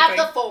 You'll have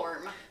the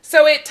form.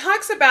 So it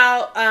talks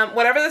about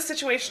whatever the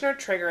situation or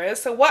trigger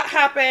is. So what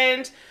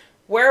happened?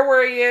 Where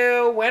were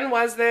you? When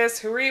was this?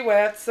 Who were you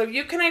with? So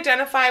you can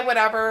identify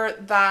whatever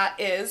that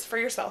is for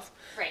yourself.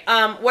 Right.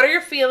 What are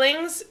your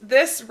feelings?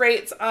 This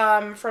rates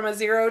from a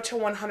 0 to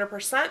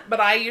 100%, but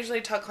I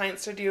usually tell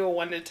clients to do a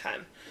 1 to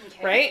 10.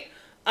 Okay.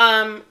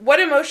 Right? What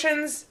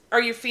emotions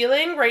are you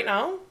feeling right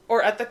now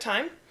or at the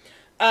time?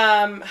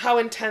 How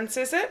intense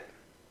is it?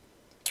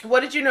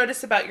 What did you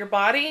notice about your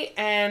body,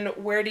 and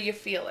where do you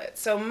feel it?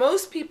 So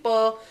most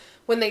people,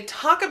 when they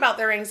talk about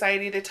their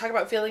anxiety, they talk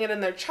about feeling it in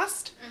their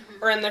chest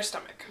or in their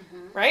stomach,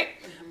 right?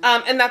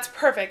 And that's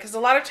perfect, because a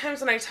lot of times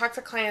when I talk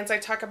to clients, I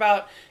talk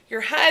about your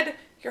head,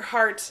 your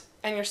heart,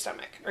 and your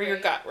stomach, or your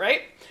gut,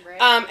 right?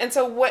 And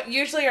so what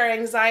usually our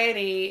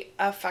anxiety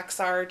affects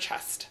our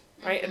chest,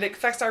 right? It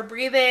affects our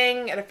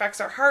breathing, it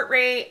affects our heart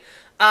rate.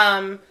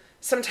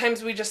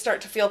 Sometimes we just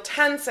start to feel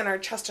tense in our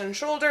chest and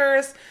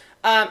shoulders.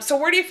 So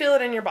where do you feel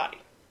it in your body?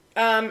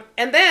 And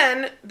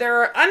then there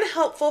are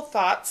unhelpful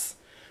thoughts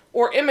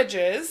or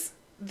images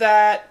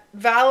that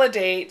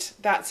validate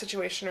that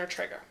situation or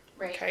trigger.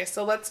 Right. Okay,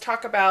 so let's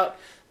talk about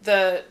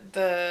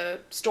the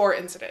store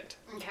incident.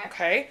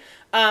 Okay.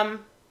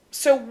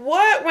 So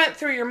what went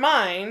through your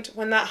mind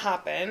when that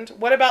happened?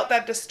 What about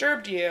that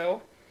disturbed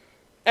you?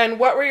 And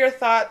what were your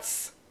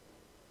thoughts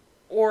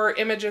or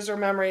images or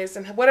memories,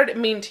 and what did it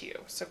mean to you?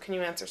 So can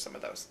you answer some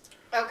of those?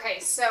 Okay,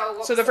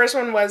 so the first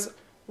one was,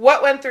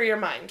 what went through your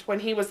mind when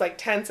he was like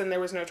tense and there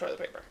was no toilet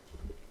paper?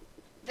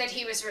 That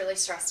he was really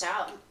stressed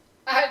out,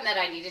 and that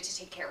I needed to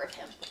take care of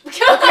him.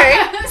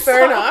 Okay,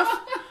 fair enough.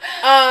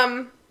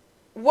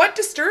 What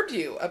disturbed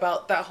you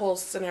about that whole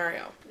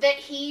scenario? That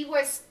he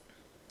was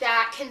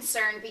that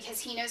concerned because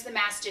he knows the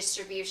mass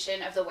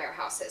distribution of the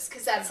warehouses,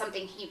 because that's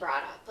something he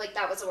brought up. Like,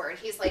 that was a word.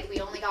 He's like, we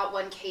only got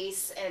one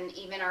case, and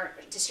even our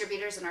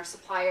distributors and our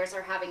suppliers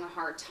are having a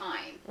hard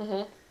time.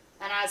 And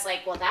I was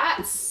like, well,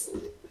 that's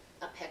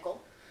a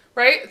pickle.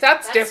 right?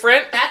 That's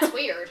different. That's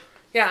weird.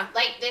 Yeah.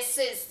 Like, this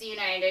is the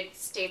United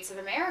States of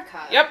America.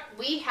 Yep.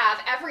 We have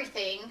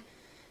everything.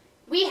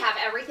 We have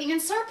everything in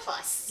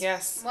surplus.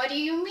 Yes. What do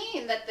you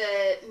mean that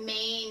the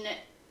main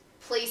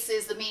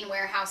places, the main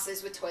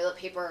warehouses with toilet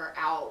paper are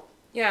out?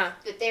 Yeah.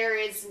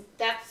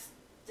 That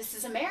this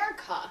is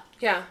America.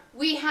 Yeah.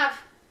 We have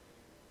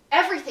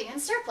everything in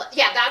surplus.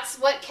 Yeah, that's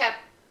what kept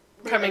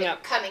coming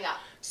up.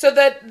 So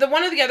the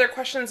one of the other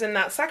questions in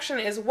that section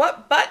is,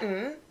 what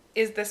button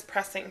is this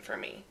pressing for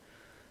me?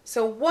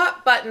 So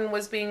what button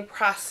was being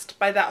pressed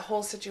by that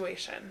whole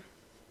situation?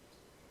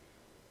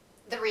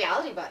 The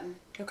reality button.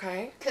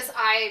 Okay. Because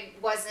I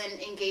wasn't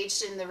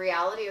engaged in the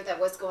reality of that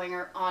was going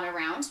on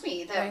around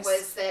me. That Nice.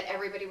 was that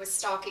everybody was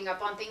stocking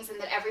up on things and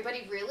that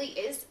everybody really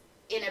is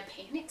in a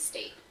panic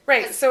state.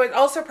 Right. So it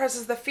also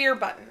presses the fear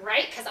button.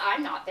 Right? Because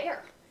I'm not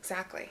there.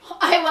 Exactly.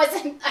 I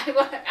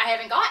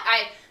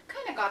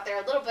kind of got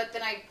there a little bit,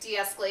 then I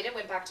de-escalated,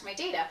 went back to my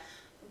data.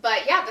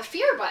 But yeah, the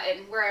fear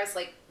button, where I was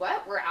like,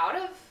 what? We're out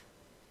of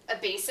a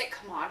basic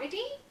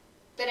commodity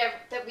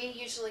that we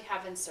usually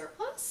have in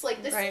surplus?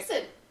 Like, this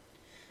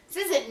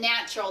isn't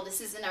natural.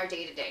 This isn't our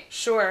day-to-day.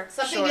 Sure.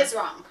 Something is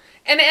wrong.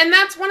 And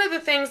that's one of the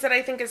things that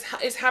I think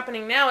is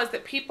happening now, is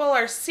that people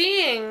are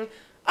seeing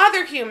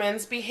other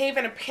humans behave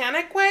in a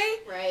panic way.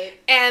 Right.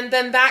 And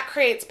then that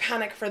creates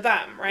panic for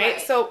them, right?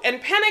 So, and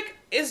panic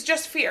is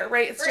just fear,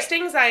 right? It's just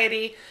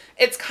anxiety.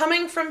 It's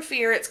coming from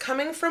fear. It's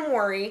coming from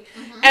worry.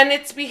 Mm-hmm. And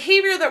it's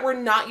behavior that we're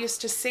not used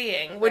to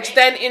seeing, which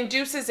then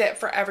induces it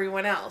for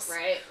everyone else.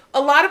 Right.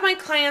 A lot of my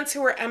clients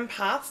who are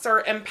empaths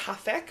or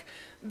empathic,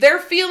 they're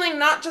feeling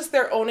not just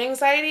their own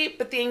anxiety,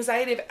 but the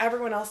anxiety of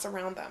everyone else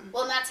around them.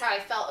 Well, and that's how I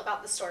felt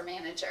about the store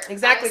manager.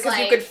 Exactly, because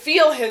you could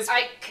feel his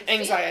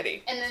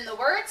anxiety. And then the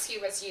words he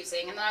was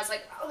using, and then I was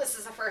like, oh, this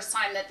is the first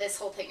time that this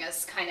whole thing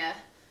has kind of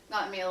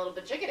gotten me a little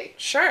bit jiggity.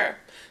 Sure.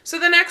 So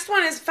the next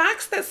one is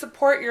facts that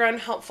support your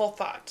unhelpful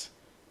thought.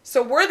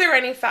 So were there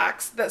any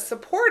facts that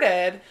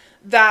supported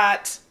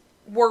that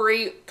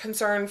worry,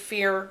 concern,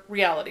 fear,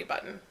 reality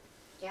button?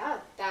 Yeah,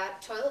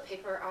 that toilet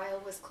paper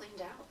aisle was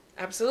cleaned out.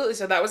 Absolutely.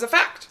 So that was a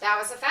fact. That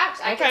was a fact.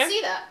 I can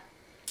see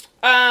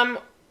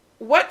that.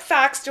 What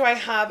facts do I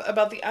have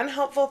about the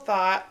unhelpful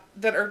thought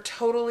that are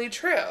totally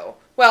true?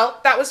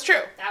 Well, that was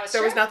true.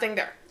 There was nothing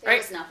there. There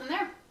was nothing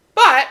there.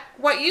 But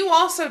what you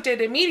also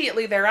did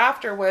immediately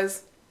thereafter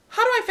was,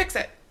 how do I fix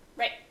it?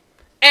 Right.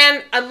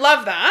 And I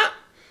love that.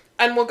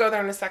 And we'll go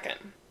there in a second.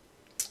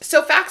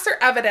 So facts are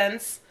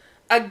evidence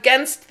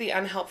against the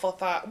unhelpful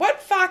thought.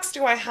 What facts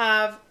do I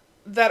have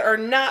that are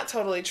not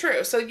totally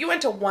true? So you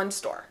went to one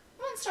store.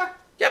 One store.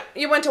 Yep.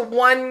 You went to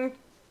one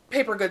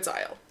paper goods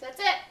aisle. That's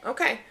it.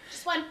 Okay.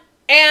 Just one.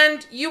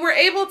 And you were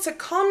able to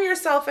calm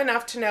yourself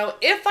enough to know,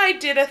 if I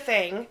did a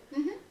thing,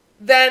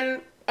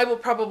 then I will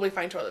probably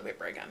find toilet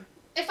paper again.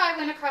 If I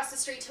went across the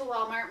street to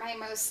Walmart, my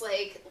most,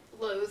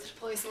 loathed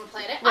place on the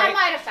planet, I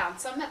might have found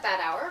some at that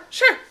hour.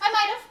 Sure. I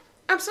might have.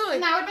 Absolutely.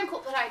 And that would have been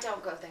cool, but I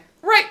don't go there.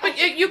 Right, but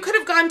you could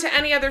have gone to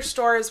any other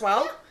store as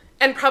well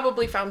and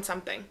probably found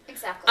something.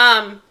 Exactly.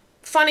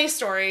 Funny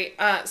story.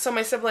 So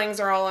my siblings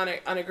are all on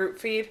a group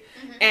feed,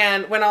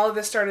 and when all of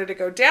this started to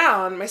go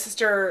down,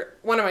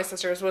 one of my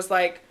sisters was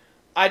like,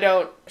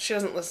 she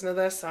doesn't listen to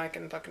this, so I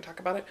can fucking talk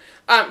about it.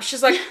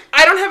 She's like,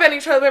 I don't have any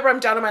toilet paper, I'm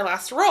down to my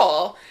last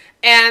roll.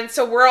 And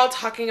so we're all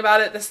talking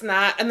about it, this and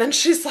that, and then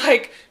she's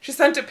like, she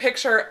sent a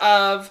picture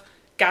of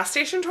gas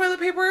station toilet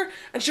paper,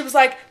 and she was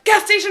like,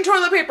 gas station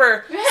toilet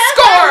paper, score!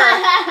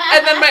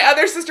 And then my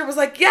other sister was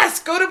like,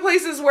 yes, go to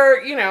places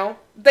where,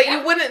 that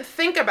you wouldn't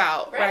think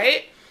about,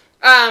 right?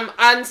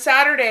 On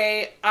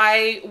Saturday,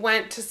 I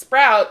went to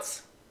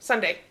Sprouts,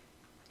 Sunday,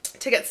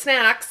 to get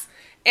snacks,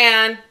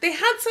 and they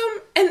had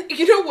some, and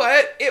you know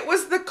what? It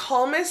was the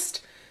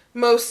calmest,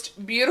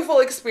 most beautiful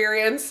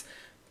experience.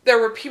 There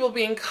were people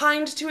being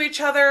kind to each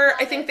other.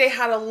 I think they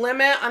had a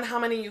limit on how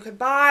many you could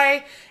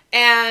buy,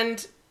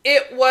 and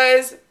it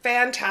was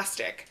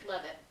fantastic.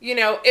 Love it.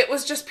 It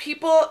was just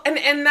people,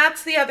 and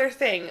that's the other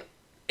thing.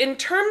 In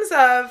terms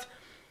of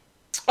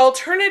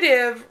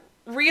alternative,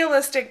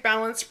 realistic,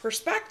 balanced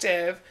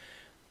perspective,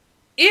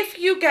 if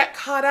you get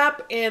caught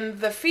up in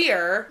the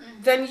fear,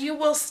 then you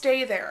will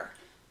stay there.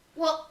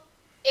 Well,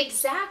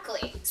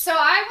 exactly. So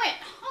I went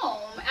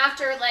home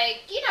after and I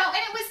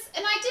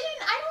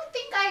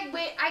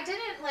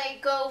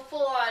didn't go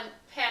full on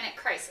panic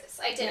crisis.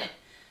 I didn't.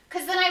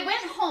 Because then I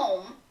went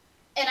home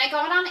and I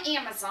got on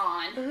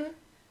Amazon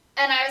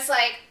and I was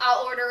like,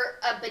 I'll order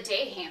a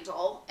bidet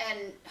handle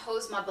and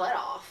hose my butt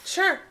off.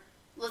 Sure.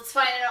 Let's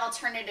find an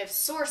alternative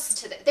source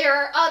to that. There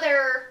are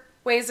other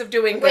ways of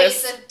doing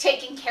this. Ways of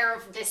taking care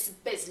of this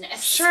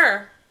business.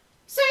 Sure.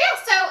 So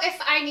if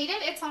I need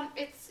it, it's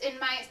in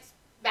my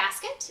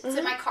basket. It's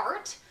in my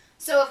cart.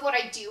 So if what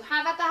I do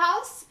have at the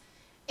house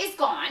is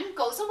gone,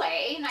 goes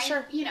away, and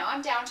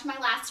I'm down to my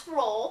last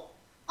roll,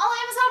 I'll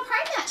Amazon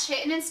Prime that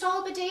shit and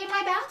install a bidet in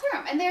my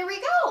bathroom, and there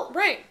we go.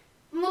 Right.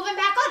 Moving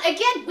back on.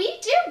 Again,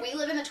 we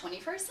live in the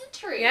 21st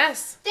century.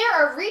 Yes. There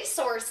are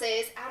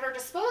resources at our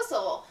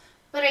disposal,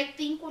 but I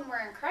think when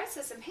we're in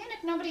crisis and panic,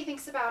 nobody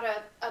thinks about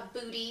a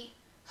booty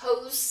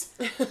hose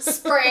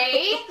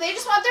spray. They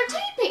just want their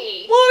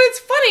teepee. Well, it's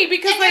funny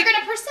because and they're going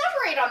to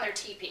perseverate on their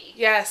teepee.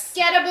 Yes.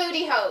 Get a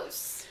booty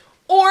hose.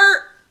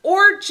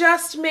 Or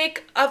just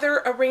make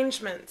other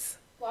arrangements.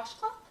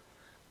 Washcloth?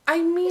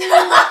 I mean...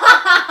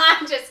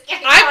 I'm just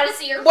kidding. I want to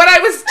see your... What I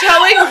was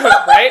telling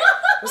her, right?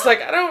 I was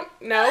like, I don't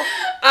know.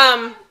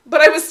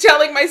 But I was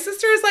telling my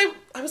sisters,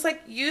 I was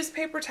like, use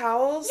paper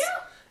towels.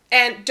 Yeah.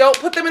 And don't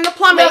put them in the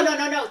plumbing.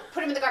 No. Put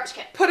them in the garbage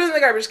can. Put them in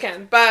the garbage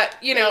can. But,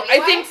 you know, I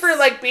think for,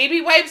 like,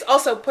 baby wipes,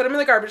 also put them in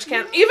the garbage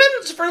can. Mm-hmm.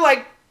 Even for,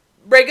 like,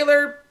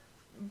 regular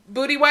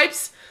booty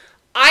wipes,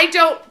 I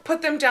don't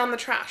put them down the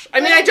trash.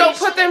 I mean, I don't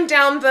put them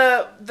down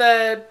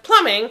the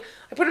plumbing.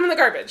 I put them in the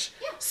garbage.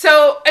 Yeah.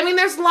 So, I mean,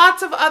 there's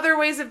lots of other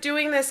ways of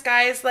doing this,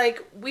 guys.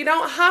 Like, we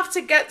don't have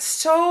to get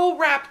so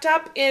wrapped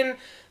up in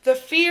the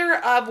fear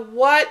of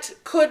what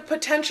could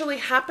potentially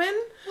happen.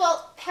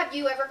 Well, have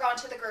you ever gone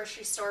to the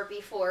grocery store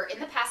before, in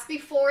the past,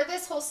 before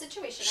this whole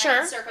situation,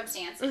 sure.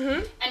 Circumstance,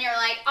 mm-hmm. and you're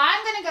like,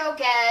 I'm going to go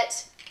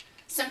get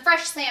some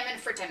fresh salmon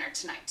for dinner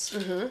tonight.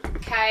 Mm-hmm.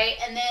 Okay?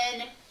 And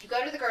then you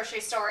go to the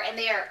grocery store, and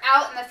they are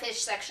out in the fish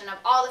section of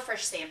all the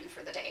fresh salmon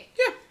for the day.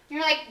 Yeah. And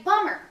you're like,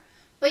 bummer.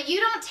 But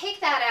you don't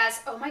take that as,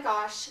 oh my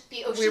gosh,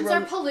 the oceans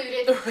are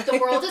polluted, right. The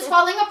world is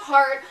falling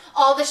apart,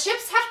 all the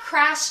ships have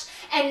crashed,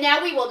 and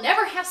now we will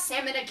never have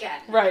salmon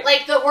again. Right.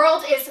 Like, the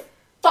world is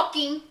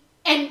fucking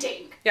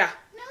ending. Yeah.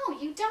 No,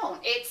 you don't.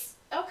 It's,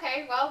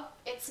 okay, well,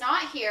 it's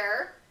not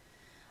here.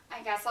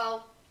 I guess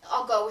I'll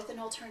go with an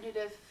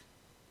alternative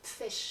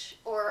fish,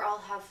 or I'll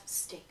have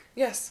steak.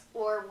 Yes.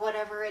 Or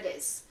whatever it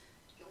is.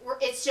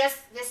 It's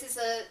just, this is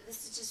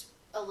just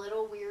a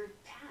little weird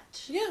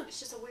patch. Yeah. It's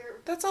just a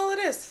weird... That's all it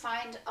is.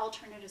 Find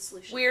alternative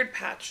solution. Weird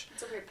patch.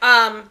 It's a weird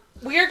patch.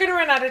 We are going to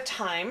run out of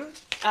time,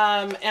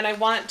 and I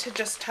want to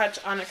just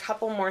touch on a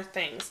couple more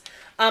things.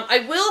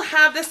 I will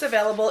have this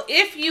available.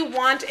 If you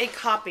want a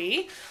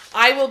copy,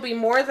 I will be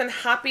more than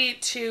happy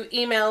to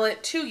email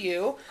it to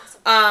you.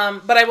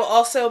 Awesome. But I will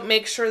also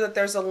make sure that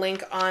there's a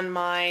link on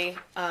my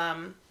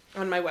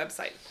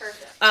website.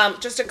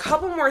 Perfect. Just a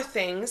couple more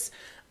things.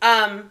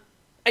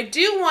 I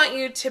do want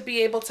you to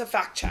be able to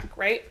fact check,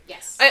 right?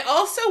 Yes. I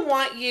also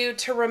want you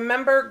to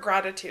remember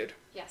gratitude.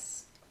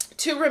 Yes.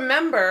 To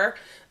remember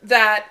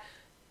that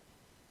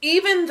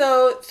even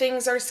though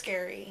things are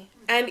scary,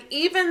 and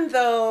even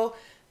though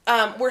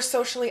we're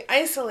socially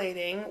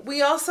isolating,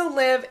 we also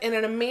live in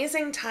an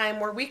amazing time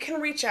where we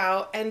can reach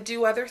out and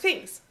do other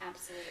things.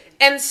 Absolutely.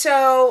 And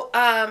so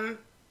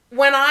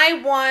when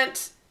I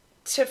want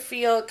to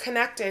feel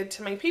connected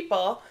to my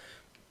people,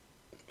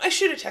 I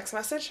shoot a text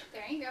message.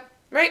 There you go.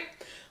 Right?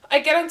 I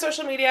get on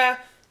social media,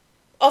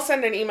 I'll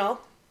send an email.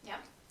 Yeah.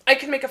 I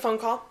can make a phone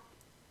call.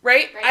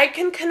 Right? I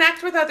can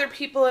connect with other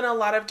people in a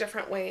lot of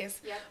different ways.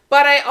 Yep.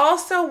 But I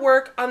also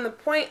work on the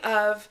point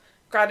of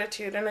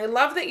gratitude. And I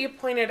love that you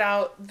pointed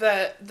out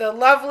the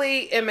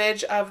lovely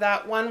image of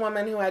that one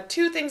woman who had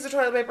 2 things of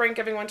toilet paper and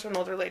giving one to an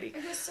older lady.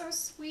 It was so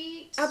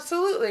sweet.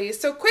 Absolutely.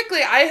 So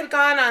quickly, I had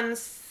gone on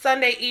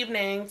Sunday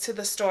evening to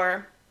the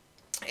store,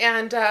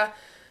 and I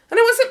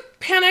wasn't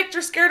panicked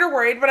or scared or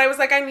worried, but I was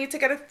like, I need to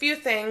get a few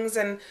things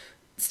and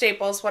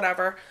staples,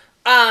 whatever.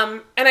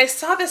 And I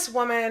saw this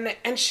woman,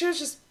 and she was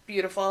just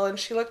beautiful, and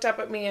she looked up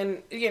at me,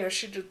 and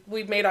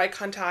we made eye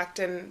contact,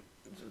 and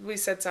we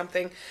said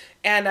something,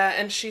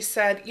 and she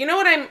said, you know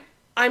what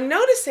I'm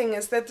noticing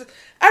is that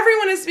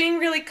everyone is being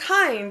really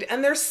kind,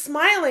 and they're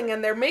smiling,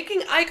 and they're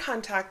making eye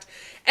contact.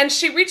 And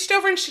she reached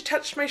over and she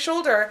touched my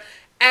shoulder,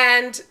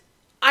 and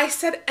I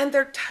said, and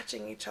they're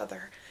touching each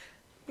other.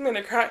 I'm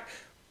gonna cry.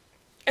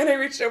 And I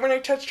reached over and I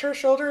touched her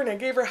shoulder and I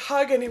gave her a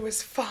hug, and it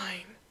was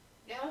fine.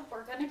 Yeah,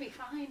 we're gonna be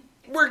fine.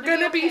 We're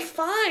gonna be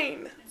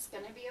fine. It's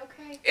gonna be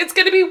okay. It's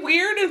gonna be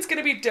weird and it's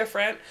gonna be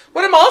different.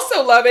 What I'm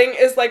also loving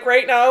is, like,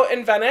 right now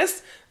in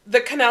Venice, the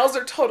canals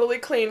are totally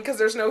clean because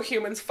there's no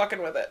humans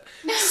fucking with it.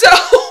 So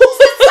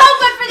it's so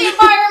good for the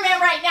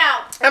environment right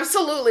now.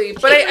 Absolutely.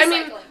 But I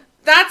mean,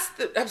 that's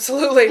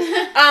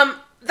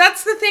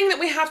the thing that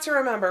we have to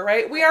remember,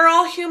 right? We are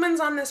all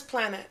humans on this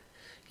planet.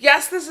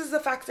 Yes, this is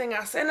affecting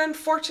us, and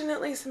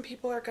unfortunately some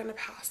people are going to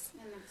pass.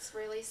 And it's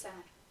really sad.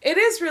 It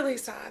is really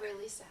sad.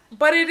 Really sad.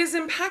 But it is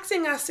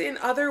impacting us in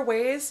other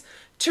ways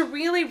to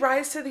really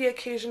rise to the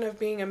occasion of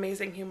being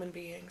amazing human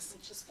beings.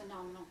 Which is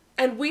phenomenal.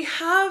 And we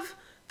have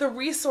the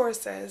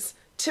resources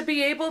to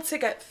be able to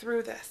get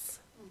through this.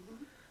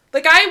 Mm-hmm.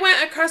 Like, I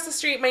went across the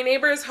street, my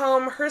neighbor's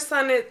home, her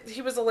son,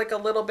 he was like a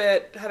little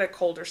bit, had a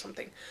cold or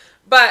something.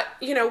 But,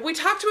 we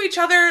talked to each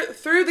other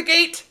through the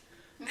gate,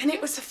 and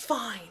it was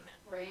fine.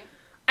 Right.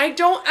 I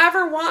don't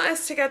ever want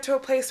us to get to a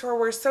place where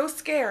we're so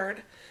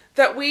scared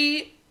that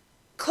we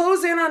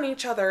close in on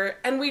each other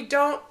and we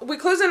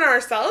close in on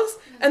ourselves,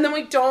 and then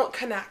we don't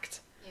connect.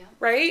 Yeah.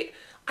 Right?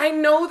 I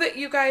know that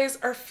you guys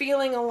are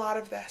feeling a lot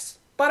of this,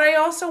 but I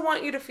also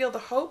want you to feel the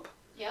hope.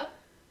 Yep.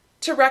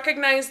 To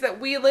recognize that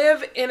we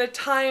live in a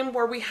time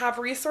where we have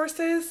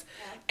resources,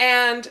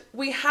 and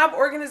we have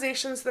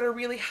organizations that are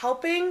really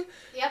helping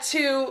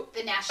to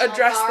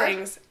address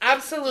things.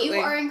 Absolutely. If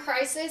you are in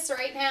crisis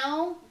right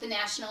now, the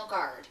National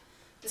Guard.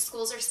 The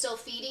schools are still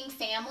feeding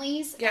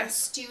families and Yes.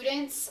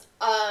 students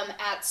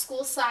at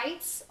school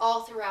sites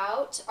all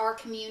throughout our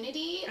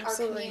community.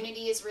 Absolutely. Our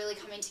community is really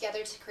coming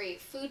together to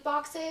create food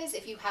boxes.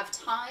 If you have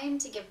time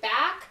to give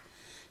back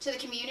to the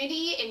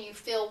community and you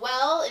feel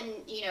well and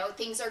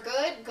things are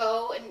good,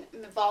 go and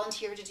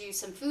volunteer to do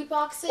some food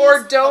boxes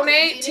or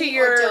donate to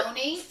your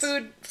donate.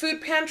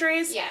 food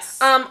pantries. Yes.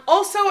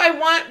 Also, I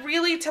want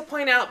really to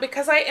point out,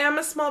 because I am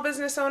a small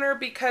business owner,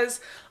 because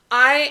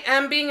I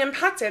am being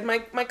impacted. My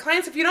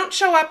clients, if you don't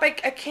show up, I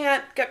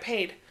can't get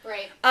paid.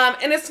 Right.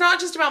 And it's not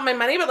just about my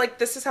money, but like,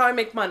 this is how I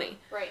make money.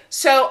 Right.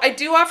 So I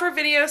do offer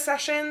video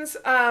sessions.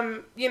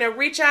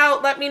 Reach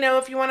out, let me know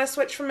if you want to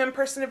switch from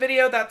in-person to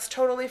video. That's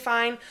totally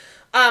fine.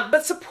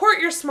 But support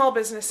your small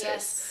businesses.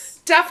 Yes.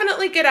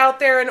 Definitely get out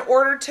there and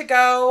order to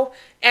go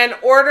and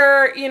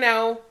order,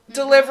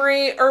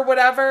 delivery or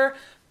whatever.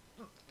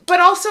 But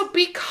also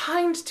be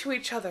kind to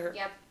each other.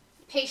 Yep.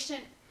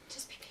 Patient.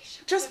 Just be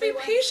patient. Just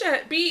everyone. be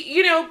patient.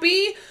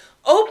 Be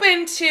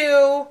open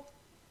to,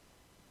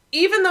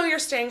 even though you're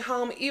staying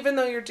home, even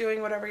though you're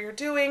doing whatever you're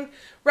doing,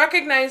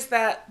 recognize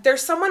that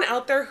there's someone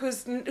out there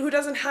who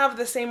doesn't have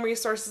the same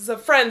resources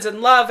of friends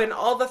and love and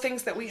all the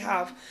things that we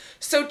have.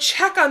 So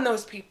check on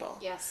those people.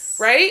 Yes.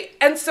 Right?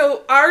 And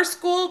so our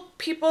school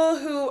people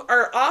who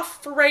are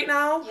off for right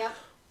now, Yep.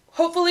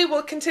 hopefully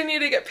will continue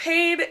to get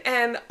paid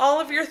and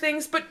all of your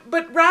things.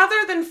 But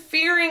rather than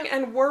fearing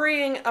and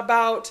worrying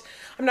about,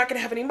 I'm not going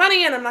to have any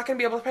money and I'm not going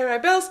to be able to pay my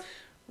bills,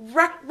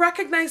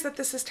 recognize that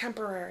this is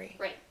temporary.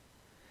 Right.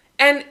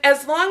 And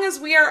as long as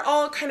we are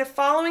all kind of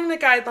following the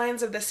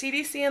guidelines of the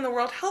CDC and the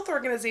World Health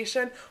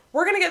Organization,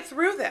 we're going to get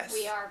through this.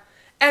 We are.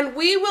 And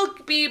we will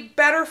be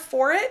better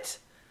for it,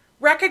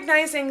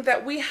 recognizing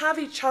that we have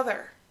each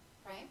other.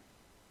 Right.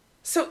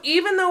 So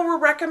even though we're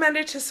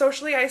recommended to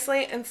socially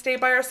isolate and stay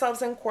by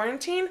ourselves in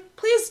quarantine,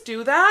 please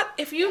do that.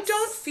 If you Yes.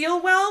 don't feel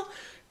well,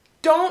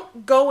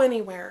 don't go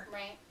anywhere.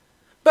 Right.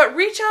 But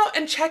reach out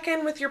and check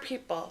in with your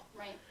people.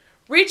 Right.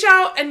 Reach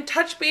out and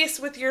touch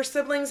base with your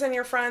siblings and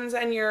your friends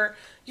and your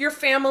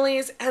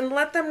families and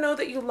let them know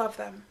that you love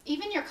them.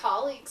 Even your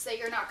colleagues that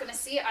you're not going to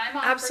see. I'm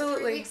on Absolutely.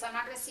 for 3 weeks. I'm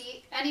not going to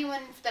see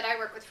anyone that I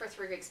work with for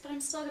 3 weeks, but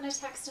I'm still going to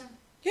text them.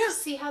 Yeah. To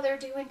see how they're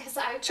doing, because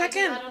I do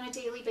in. that on a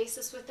daily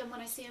basis with them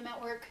when I see them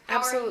at work. How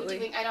Absolutely. are you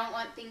doing? I don't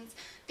want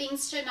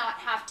things should not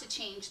have to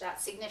change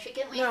that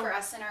significantly No. for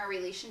us in our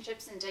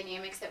relationships and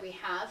dynamics that we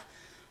have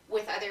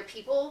with other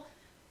people,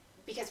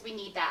 because we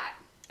need that.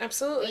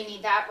 Absolutely. We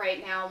need that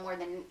right now more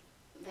than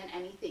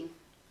anything.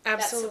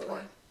 Absolutely. That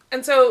support.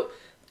 And so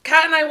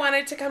Kat and I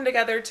wanted to come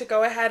together to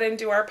go ahead and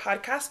do our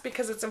podcast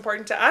because it's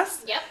important to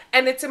us. Yep.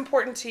 And it's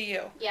important to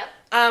you.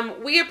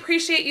 Yep. We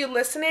appreciate you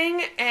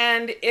listening,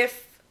 and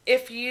if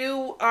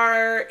you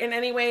are in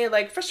any way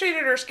like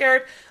frustrated or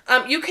scared,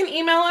 you can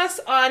email us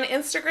on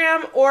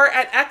Instagram or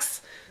at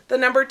X, the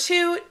number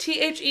 2,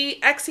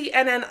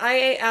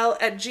 THEXENNIAL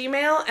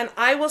 @gmail, and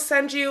I will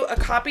send you a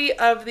copy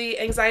of the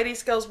Anxiety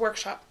Skills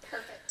Workshop.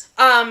 Perfect.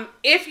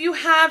 If you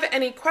have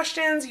any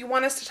questions, you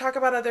want us to talk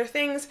about other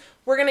things,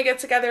 we're going to get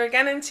together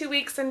again in 2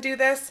 weeks and do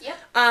this.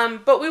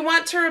 Yep. But we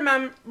want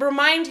to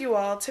remind you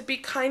all to be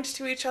kind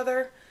to each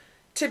other,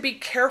 to be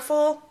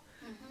careful,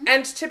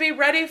 and to be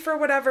ready for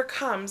whatever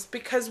comes,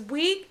 because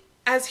we,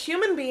 as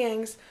human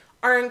beings,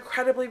 are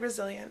incredibly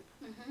resilient.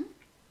 Mm-hmm.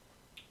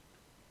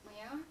 We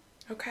are.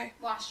 Okay.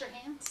 Wash your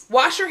hands.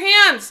 Wash your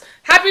hands.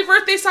 Happy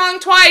birthday song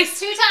twice.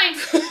 2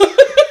 times.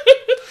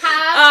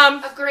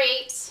 Have a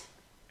great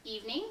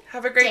evening.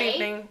 Have a great day,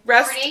 evening.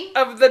 Rest morning.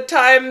 of the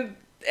time,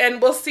 and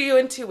we'll see you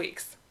in 2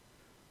 weeks.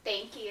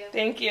 Thank you.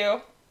 Thank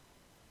you.